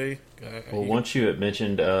want to say? Well, once you had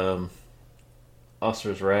mentioned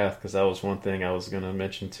Usher's Wrath, because that was one thing I was going to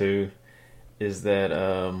mention too, is that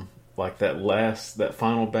like that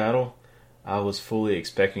final battle, I was fully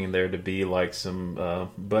expecting there to be like some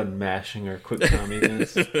button mashing or quick time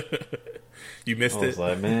events. You missed I was it.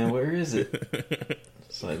 like, man, where is it?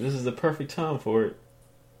 It's like, this is the perfect time for it.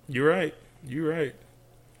 You're right.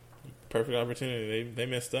 Perfect opportunity. They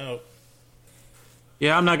missed out.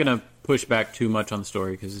 Yeah, I'm not going to push back too much on the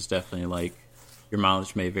story because it's definitely like your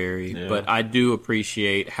mileage may vary. Yeah. But I do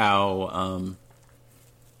appreciate how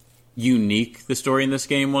unique the story in this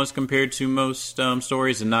game was compared to most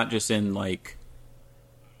stories, and not just in like,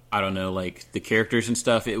 I don't know, like the characters and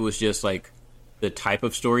stuff. It was just like the type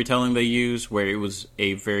of storytelling they use, where it was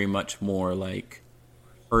a very much more like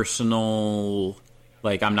personal,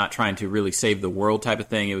 like I'm not trying to really save the world type of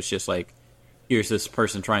thing. It was just like, here's this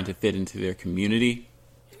person trying to fit into their community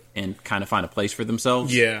and kind of find a place for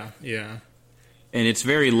themselves. Yeah. And it's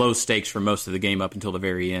very low stakes for most of the game up until the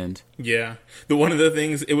very end. Yeah. One of the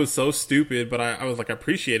things, it was so stupid, but I was like,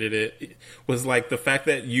 appreciated it, was like the fact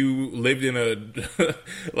that you lived in a,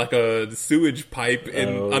 like a sewage pipe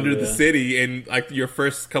under the city, and like your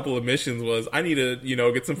first couple of missions was, I need to,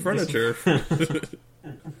 get some furniture.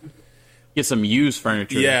 Get some used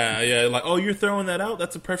furniture. Yeah. Like, oh, you're throwing that out?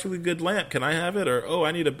 That's a perfectly good lamp. Can I have it? Or, oh,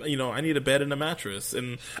 I need a bed and a mattress.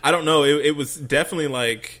 And I don't know. It was definitely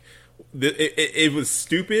like, it was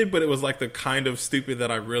stupid, but it was like the kind of stupid that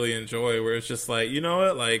I really enjoy, where it's just like, you know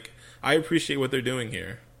what? Like, I appreciate what they're doing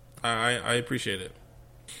here. I appreciate it.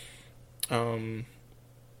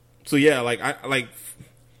 So yeah, like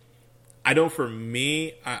I know for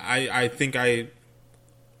me, I think I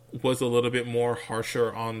was a little bit more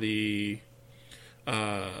harsher on the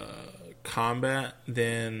combat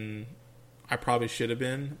than I probably should have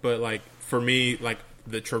been. But like for me, like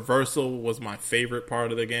the traversal was my favorite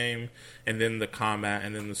part of the game, and then the combat,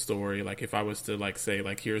 and then the story. Like if I was to like say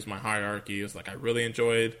like here's my hierarchy, it's like I really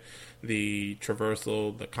enjoyed the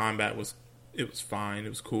traversal. The combat was fine, it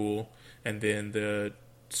was cool, and then the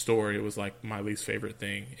story was like my least favorite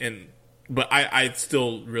thing. But I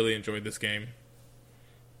still really enjoyed this game.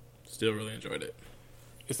 Still really enjoyed it.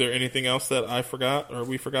 Is there anything else that I forgot or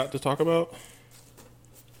we forgot to talk about?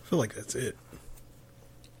 I feel like that's it.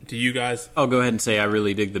 Do you guys? I'll go ahead and say I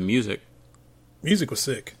really dig the music. Music was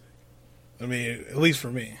sick. I mean, at least for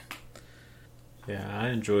me. Yeah, I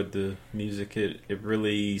enjoyed the music. It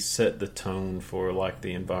really set the tone for like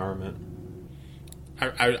the environment.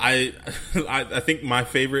 I think my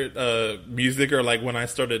favorite music, or like when I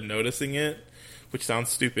started noticing it, which sounds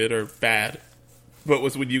stupid or bad, but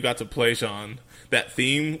was when you got to play, Sean, that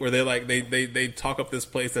theme where they talk up this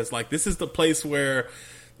place that's like, this is the place where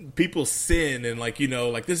people sin, and like, you know,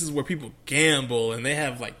 like this is where people gamble, and they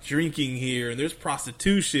have like drinking here, and there's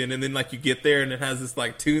prostitution, and then like you get there and it has this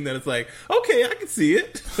like tune that it's like, okay, I can see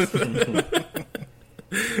it.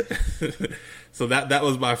 So that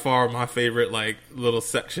was by far my favorite like little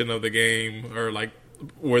section of the game, or like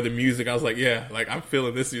where the music, I was like, yeah, like I'm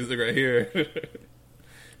feeling this music right here.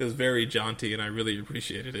 It was very jaunty, and I really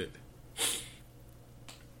appreciated it.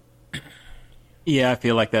 Yeah, I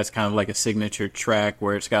feel like that's kind of like a signature track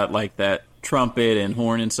where it's got like that trumpet and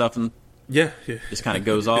horn and stuff, and yeah. just kind of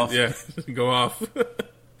goes off. Yeah, go off.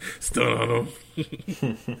 Stun on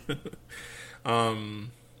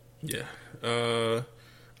them. Yeah.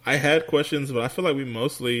 I had questions, but I feel like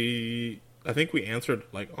I think we answered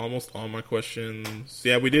like almost all my questions.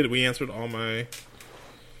 Yeah, we did. We answered all my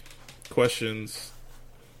questions.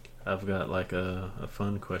 I've got like a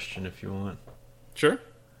fun question if you want. Sure.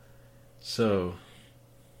 So,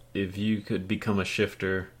 if you could become a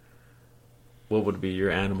shifter, what would be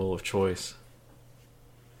your animal of choice?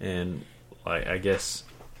 And like, I guess,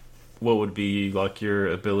 what would be like your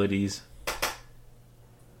abilities?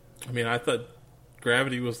 I mean, I thought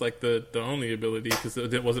gravity was like the only ability, because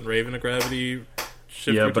it wasn't Raven a gravity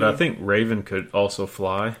shifter. Yeah, but too? I think Raven could also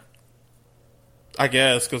fly. I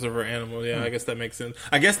guess because of her animal. Yeah, I guess that makes sense.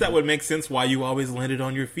 I guess that would make sense why you always landed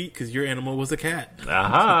on your feet, because your animal was a cat.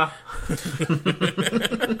 Aha!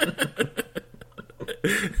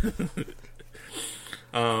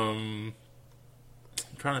 I'm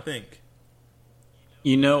trying to think.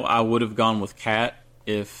 You know, I would have gone with cat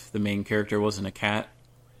if the main character wasn't a cat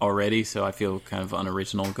already, so I feel kind of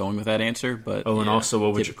unoriginal going with that answer. But Oh, and also,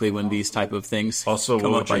 what would typically when these type of things Also,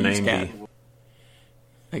 come what up, would your I use name cat. be?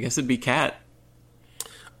 I guess it'd be cat.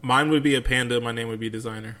 Mine would be a panda. My name would be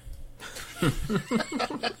Designer. I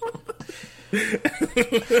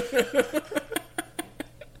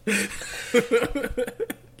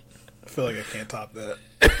feel like I can't top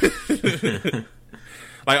that.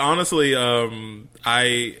 Like honestly,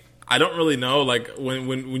 I don't really know. Like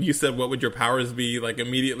when you said what would your powers be, like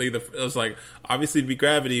immediately it was like obviously it'd be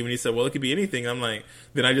gravity. When you said, well, it could be anything, I'm like,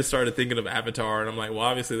 then I just started thinking of Avatar, and I'm like, well,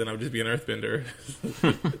 obviously then I would just be an Earthbender.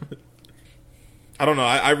 I don't know.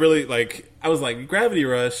 I really like. I was like Gravity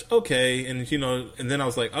Rush, okay, and you know, and then I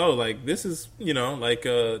was like, oh, like this is, you know, like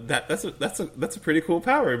that's a pretty cool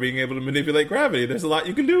power, being able to manipulate gravity. There's a lot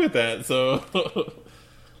you can do with that. So,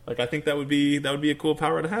 like, I think that would be a cool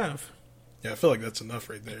power to have. Yeah, I feel like that's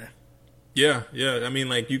enough right there. Yeah. I mean,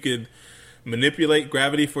 like you could manipulate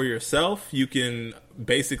gravity for yourself. You can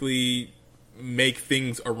basically make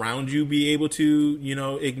things around you be able to, you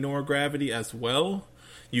know, ignore gravity as well.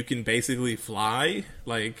 You can basically fly.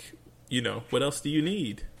 Like, you know, what else do you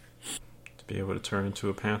need? To be able to turn into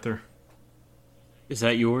a panther? Is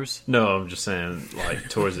that yours? No, I'm just saying, like,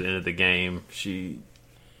 towards the end of the game, she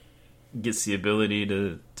gets the ability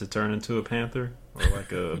to turn into a panther, or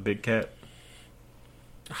like a big cat.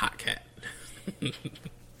 A hot cat.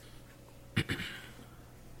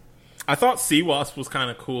 I thought Sea Wasp was kind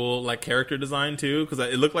of cool, like character design too, because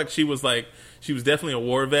it looked like she was definitely a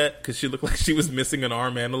war vet, because she looked like she was missing an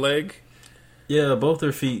arm and a leg. Yeah, both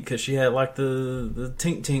her feet, because she had like the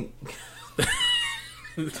tink tink.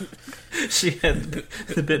 She had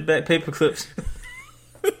the bit back paper clips.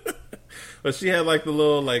 But she had like the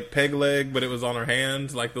little like peg leg, but it was on her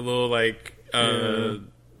hand, like the little like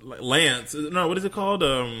lance. No, what is it called?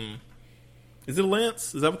 Is it a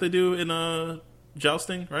lance? Is that what they do in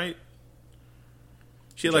jousting? Right?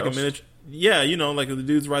 She had like a miniature. Yeah, you know, like the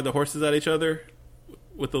dudes ride the horses at each other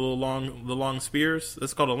with the long spears.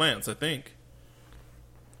 That's called a lance, I think.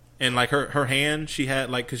 And like her hand, she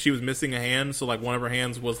had like, because she was missing a hand, so like one of her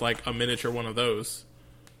hands was like a miniature one of those.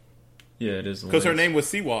 Yeah, it is. Because her name was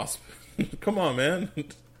Sea Wasp. Come on, man.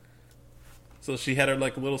 So she had her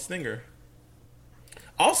like little stinger.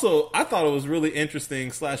 Also, I thought it was really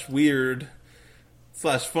interesting / weird /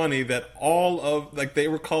 funny that all of like they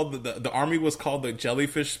were called the army was called the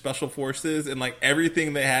Jellyfish Special Forces, and like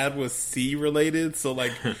everything they had was sea related. So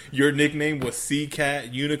like your nickname was Sea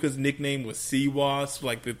Cat, Unica's nickname was Sea Wasp.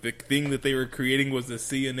 Like the thing that they were creating was the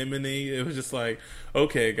sea anemone. It was just like,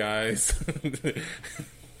 okay, guys.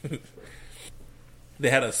 They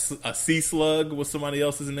had a sea slug with somebody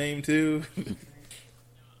else's name too.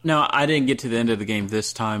 Now, I didn't get to the end of the game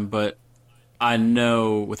this time, but I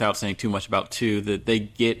know, without saying too much about 2, that they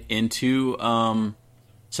get into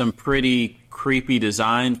some pretty creepy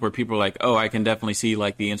designs where people are like, oh, I can definitely see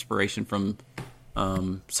like the inspiration from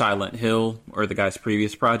Silent Hill or the guy's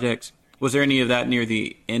previous projects. Was there any of that near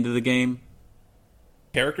the end of the game?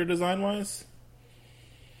 Character design wise?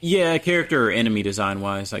 Yeah, character or enemy design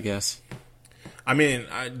wise, I guess. I mean,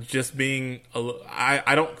 I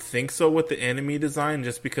don't think so with the enemy design,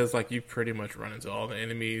 just because like you pretty much run into all the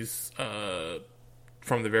enemies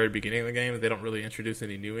from the very beginning of the game. They don't really introduce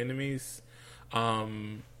any new enemies.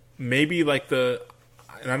 Maybe like and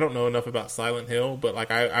I don't know enough about Silent Hill, but like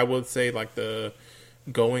I would say like the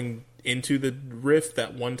going into the rift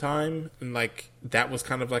that one time, and like that was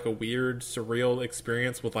kind of like a weird, surreal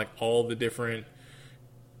experience with like all the different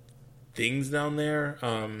things down there,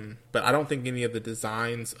 but I don't think any of the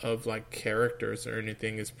designs of like characters or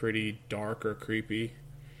anything is pretty dark or creepy.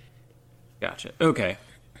 Gotcha. Okay,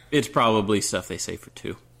 it's probably stuff they say for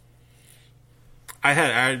 2.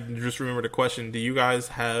 I just remembered a question. Do you guys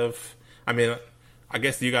have? I mean, I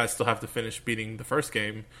guess you guys still have to finish beating the first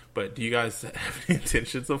game, but do you guys have any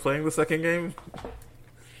intentions of playing the second game?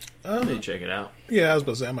 I may check it out. Yeah, I was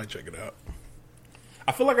about to say I might check it out.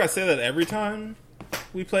 I feel like I say that every time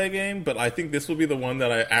we play a game, but I think this will be the one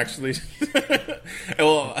that I actually.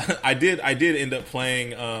 Well, I did end up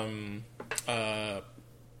playing the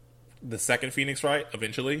second Phoenix Wright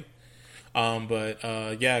eventually,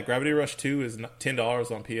 but yeah, Gravity Rush 2 is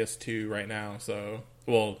 $10 on PS2 right now. So,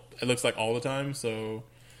 well, it looks like all the time. So,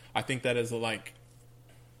 I think that is like,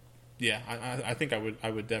 yeah, I think I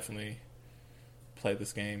would definitely play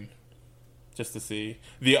this game just to see.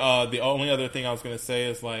 The only other thing I was gonna say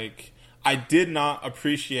is like, I did not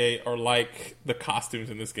appreciate or like the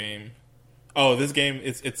costumes in this game. Oh, this game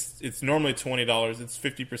it's normally $20. It's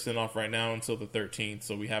 50% off right now until the 13th.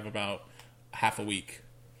 So we have about half a week.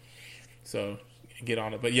 So get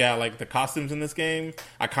on it. But yeah, like the costumes in this game,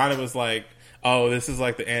 I kind of was like, oh, this is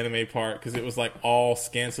like the anime part, because it was like all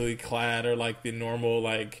scantily clad or like the normal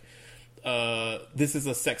like this is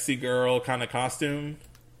a sexy girl kind of costume,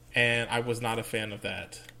 and I was not a fan of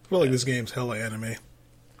that. I feel like this game's hella anime.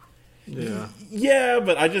 Yeah,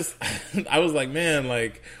 but I was like, man,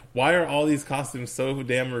 like, why are all these costumes so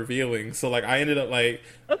damn revealing? So, like, I ended up, like,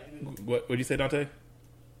 what would you say, Dante?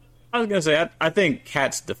 I was gonna say, I think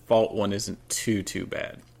Kat's default one isn't too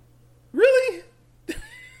bad. Really?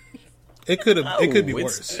 It could be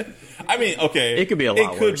worse. I mean, okay. It could be a lot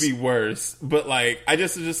worse. It could be worse, but, like, I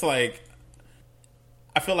just like,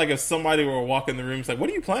 I feel like if somebody were walking the room, it's like, what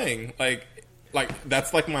are you playing? Like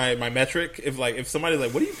that's like my metric. If somebody's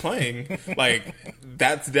like, "What are you playing?" Like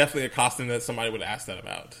that's definitely a costume that somebody would ask that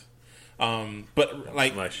about. But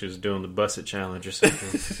like she was doing the Busset challenge or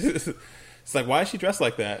something. It's like, why is she dressed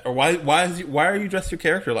like that, or why are you dressed your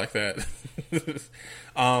character like that?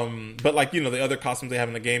 But like, you know, the other costumes they have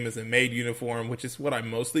in the game is a maid uniform, which is what I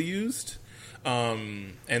mostly used.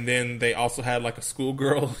 And then they also had like a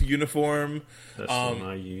schoolgirl uniform. That's the one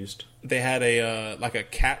I used. They had a like a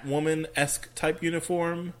Catwoman-esque type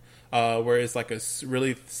uniform, where it's like a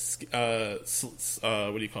really what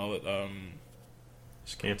do you call it?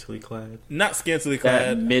 Scantily clad. Not scantily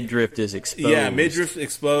clad. That midriff is exposed. Yeah, midriff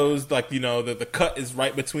exposed. Like, you know, the cut is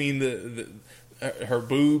right between her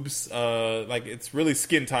boobs. Like it's really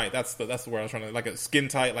skin tight. That's the word I was trying to, like a skin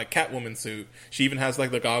tight like Catwoman suit. She even has like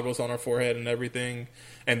the goggles on her forehead and everything.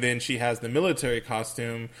 And then she has the military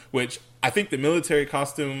costume, which I think the military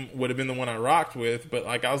costume would have been the one I rocked with, but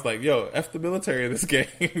like I was like, yo, F the military in this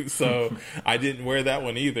game. So I didn't wear that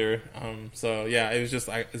one either. So yeah, it was just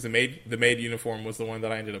the maid uniform was the one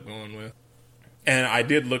that I ended up going with. And I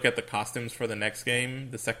did look at the costumes for the next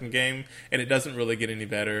game, the second game, and it doesn't really get any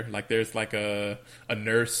better. Like there's like a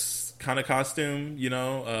nurse kind of costume, you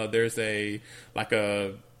know. There's a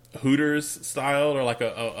Hooters style, or like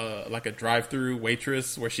a drive-through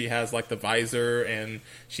waitress where she has like the visor and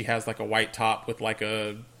she has like a white top with like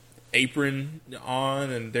a apron on,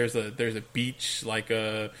 and there's a beach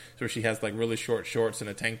where she has like really short shorts and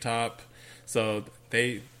a tank top. So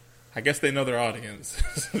I guess they know their audience.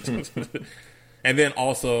 And then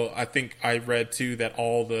also, I think I read too that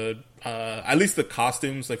all the, at least the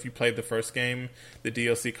costumes, like if you played the first game, the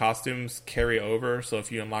DLC costumes carry over. So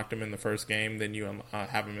if you unlocked them in the first game, then you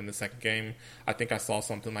have them in the second game. I think I saw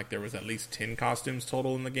something like there was at least 10 costumes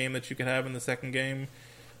total in the game that you could have in the second game.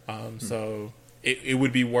 So it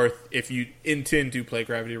would be worth, if you intend to play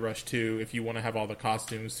Gravity Rush 2, if you want to have all the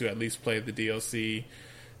costumes, to at least play the DLCs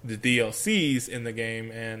in the game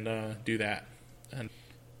and do that. And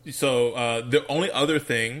so the only other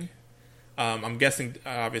thing, I'm guessing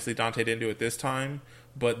obviously Dante didn't do it this time,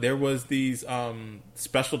 but there was these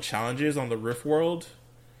special challenges on the Rift World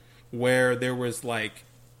where there was like,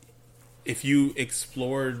 if you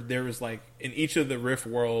explored, there was like in each of the Rift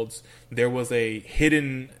Worlds there was a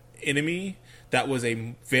hidden enemy that was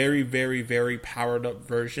a very, very, very powered up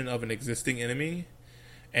version of an existing enemy.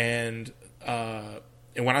 And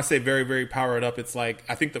when I say very, very powered up, it's like,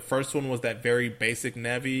 I think the first one was that very basic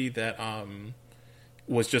Nevi that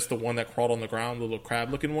was just the one that crawled on the ground, the little crab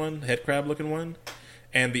looking one, head crab looking one.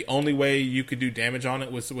 And the only way you could do damage on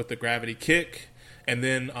it was with the gravity kick. And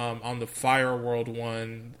then on the Fire World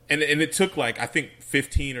one, and it took like, I think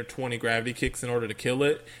 15 or 20 gravity kicks in order to kill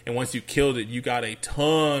it. And once you killed it, you got a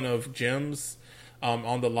ton of gems.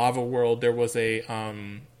 On the Lava World, there was a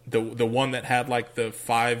the one that had like the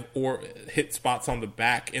 5 or hit spots on the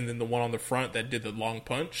back, and then the one on the front that did the long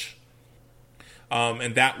punch.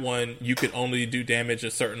 And that one you could only do damage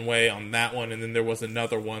a certain way on that one, and then there was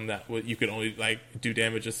another one that you could only like do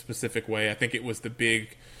damage a specific way. I think it was the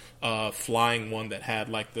big flying one that had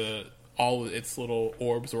like all of its little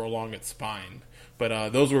orbs were along its spine.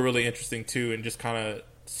 But those were really interesting too, and just kind of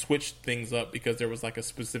switched things up because there was like a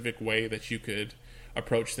specific way that you could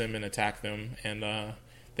approach them and attack them, and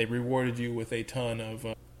they rewarded you with a ton of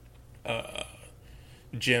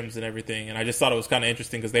gems and everything. And I just thought it was kind of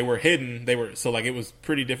interesting because they were hidden. So like it was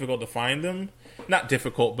pretty difficult to find them. Not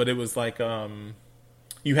difficult, but it was like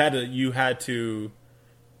you had to.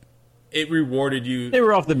 It rewarded you. They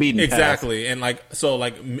were off the beaten path. Exactly, and like so,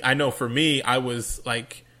 like I know for me, I was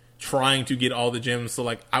like trying to get all the gems. So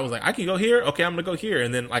like I was like, I can go here. Okay, I'm gonna go here,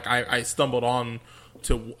 and then like I stumbled on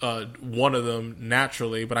to one of them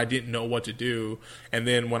naturally, but I didn't know what to do. And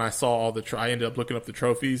then when I saw all I ended up looking up the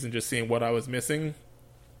trophies and just seeing what I was missing.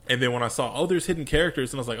 And then when I saw, there's hidden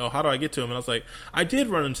characters, and I was like, how do I get to them? And I was like, I did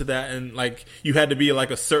run into that, and like you had to be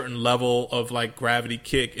like a certain level of like gravity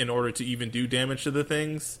kick in order to even do damage to the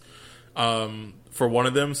things. For one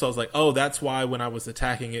of them, so I was like, that's why when I was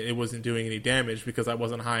attacking it, it wasn't doing any damage, because I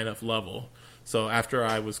wasn't high enough level. So after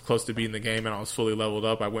I was close to beating the game and I was fully leveled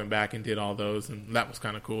up, I went back and did all those, and that was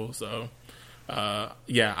kind of cool. So, I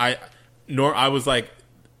was like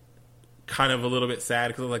kind of a little bit sad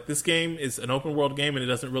because like this game is an open world game and it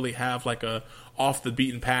doesn't really have like a off the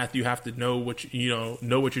beaten path. You have to know what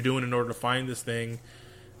know what you're doing in order to find this thing.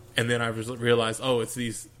 And then I realized,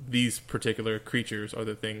 it's these particular creatures are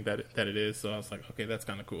the thing that it is. So I was like, okay, that's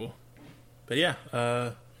kind of cool. But yeah,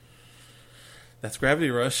 that's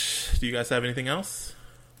Gravity Rush. Do you guys have anything else?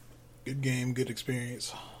 Good game, good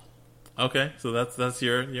experience. Okay, so that's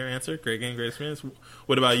your answer. Great game, great experience.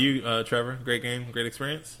 What about you, Trevor? Great game, great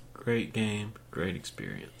experience? Great game, great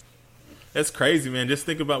experience. That's crazy, man. Just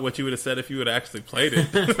think about what you would have said if you would have actually played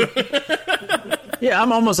it. Yeah,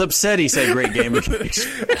 I'm almost upset he said great game.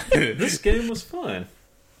 This game was fun.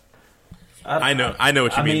 I know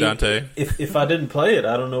what you mean, Dante. If I didn't play it,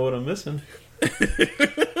 I don't know what I'm missing.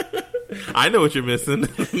 I know what you're missing.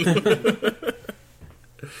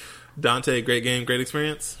 Dante, great game, great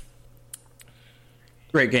experience?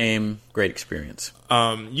 Great game, great experience.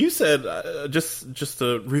 You said, just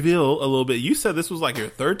to reveal a little bit, you said this was like your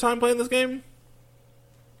third time playing this game?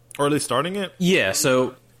 Or at least starting it? Yeah,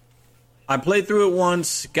 so I played through it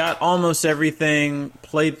once, got almost everything,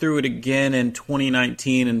 played through it again in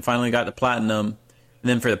 2019, and finally got to Platinum. And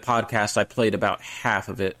then for the podcast, I played about half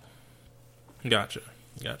of it. Gotcha.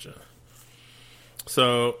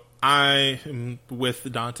 So I am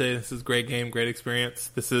with Dante. This is great game, great experience.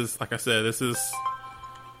 This is, like I said, this is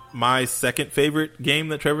my second favorite game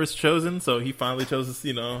that Trevor's chosen. So he finally chose this,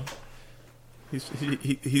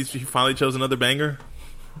 he finally chose another banger.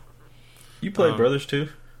 You played Brothers too?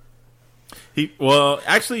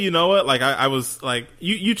 Actually, you know what? Like I was like,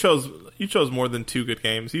 you chose more than two good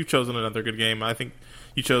games. You've chosen another good game. I think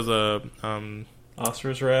you chose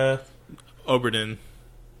Oscar's Wrath, Oberdin,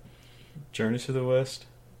 Journey to the West.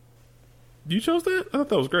 You chose that? I thought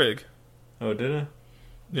that was Greg. Oh, did I?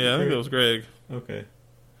 Yeah, I think that was Greg. Okay.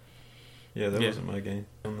 Yeah, that wasn't my game.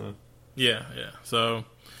 Yeah. So,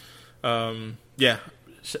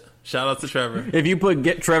 shout out to Trevor. If you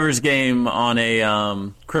put Trevor's game on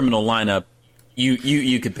a criminal lineup,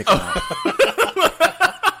 you could pick him up.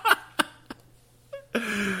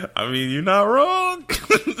 I mean, you're not wrong.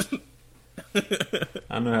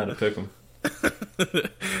 I know how to pick them.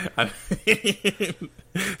 I mean,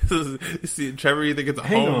 you see, Trevor either gets a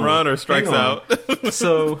home run or strikes out.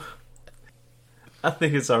 So, I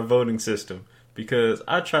think it's our voting system because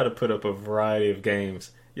I try to put up a variety of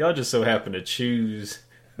games. Y'all just so happen to choose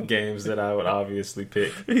games that I would obviously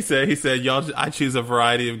pick. He said, y'all. I choose a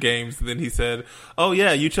variety of games. And then he said, "Oh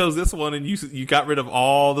yeah, you chose this one, and you got rid of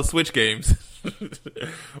all the Switch games."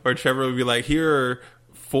 Or Trevor would be like, "Here are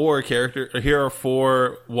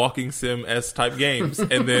four walking sim s type games,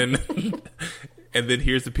 and then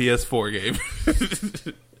here's the PS4 game."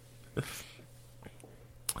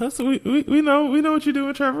 So we know what you're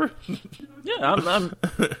doing, Trevor. Yeah,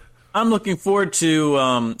 I'm looking forward to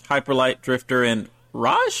Hyperlight Drifter and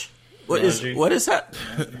Raj. What is that?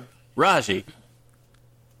 Raji.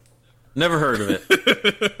 Never heard of it.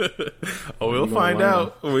 Oh, we'll find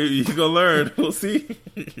out. You're gonna learn. We'll see.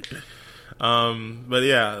 But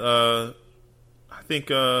yeah, I think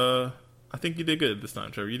you did good this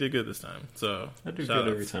time, Trevor. You did good this time. So I do good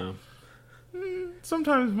every time.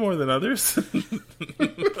 Sometimes more than others.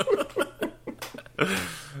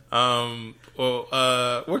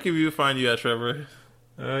 Where can we find you at, Trevor?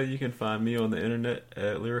 You can find me on the internet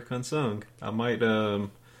at Lyric Unsung. I might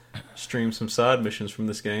stream some side missions from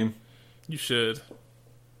this game. You should.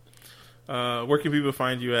 Where can people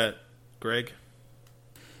find you at, Greg?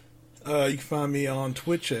 You can find me on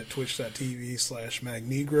Twitch at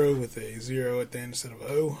twitch.tv/Magnegro with a 0 at the end instead of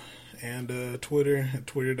O. And Twitter at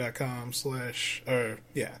twitter.com/ at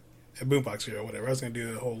Boombox Zero, whatever. I was going to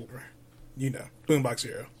do the whole, Boombox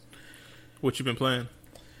Zero. What you been playing?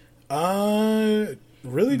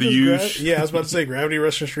 Really just I was about to say Gravity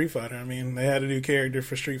Rush and Street Fighter. I mean, they had a new character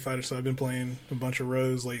for Street Fighter, so I've been playing a bunch of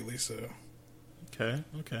Rose lately, so. Okay.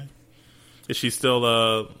 Is she still,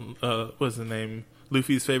 what's the name?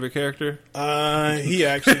 Luffy's favorite character? He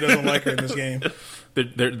actually doesn't like her in this game.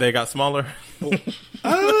 They got smaller?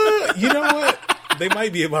 You know what? They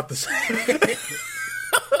might be about the same.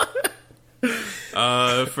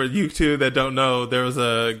 For you two that don't know, there was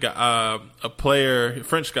a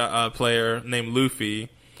French player named Luffy,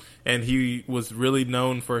 and he was really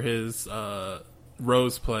known for his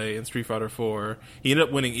Rose play in Street Fighter 4. He ended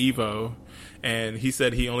up winning Evo, and he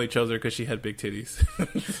said he only chose her because she had big titties.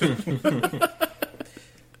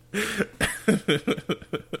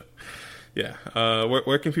 Yeah.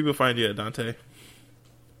 Where can people find you at, Dante?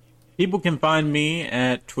 People can find me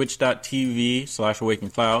at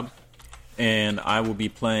twitch.tv/awakencloud, and I will be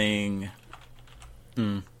playing.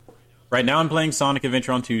 Right now, I'm playing Sonic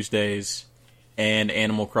Adventure on Tuesdays and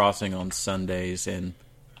Animal Crossing on Sundays, and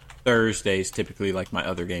Thursdays typically like my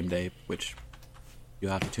other game day, which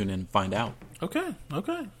you'll have to tune in and find out. Okay.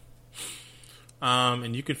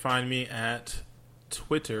 And you can find me at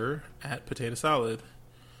Twitter at Potato Salad.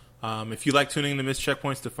 If you like tuning in to Missed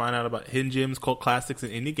Checkpoints to find out about hidden gems, cult classics,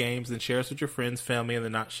 and indie games, then share us with your friends, family, and the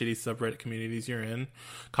Not Shitty subreddit communities you're in.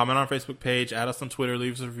 Comment on our Facebook page, add us on Twitter,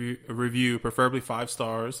 leave us a review, preferably 5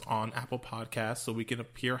 stars on Apple Podcasts so we can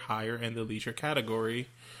appear higher in the leisure category.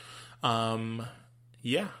 With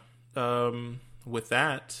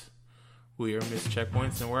that, we are Missed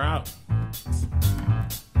Checkpoints, and we're out.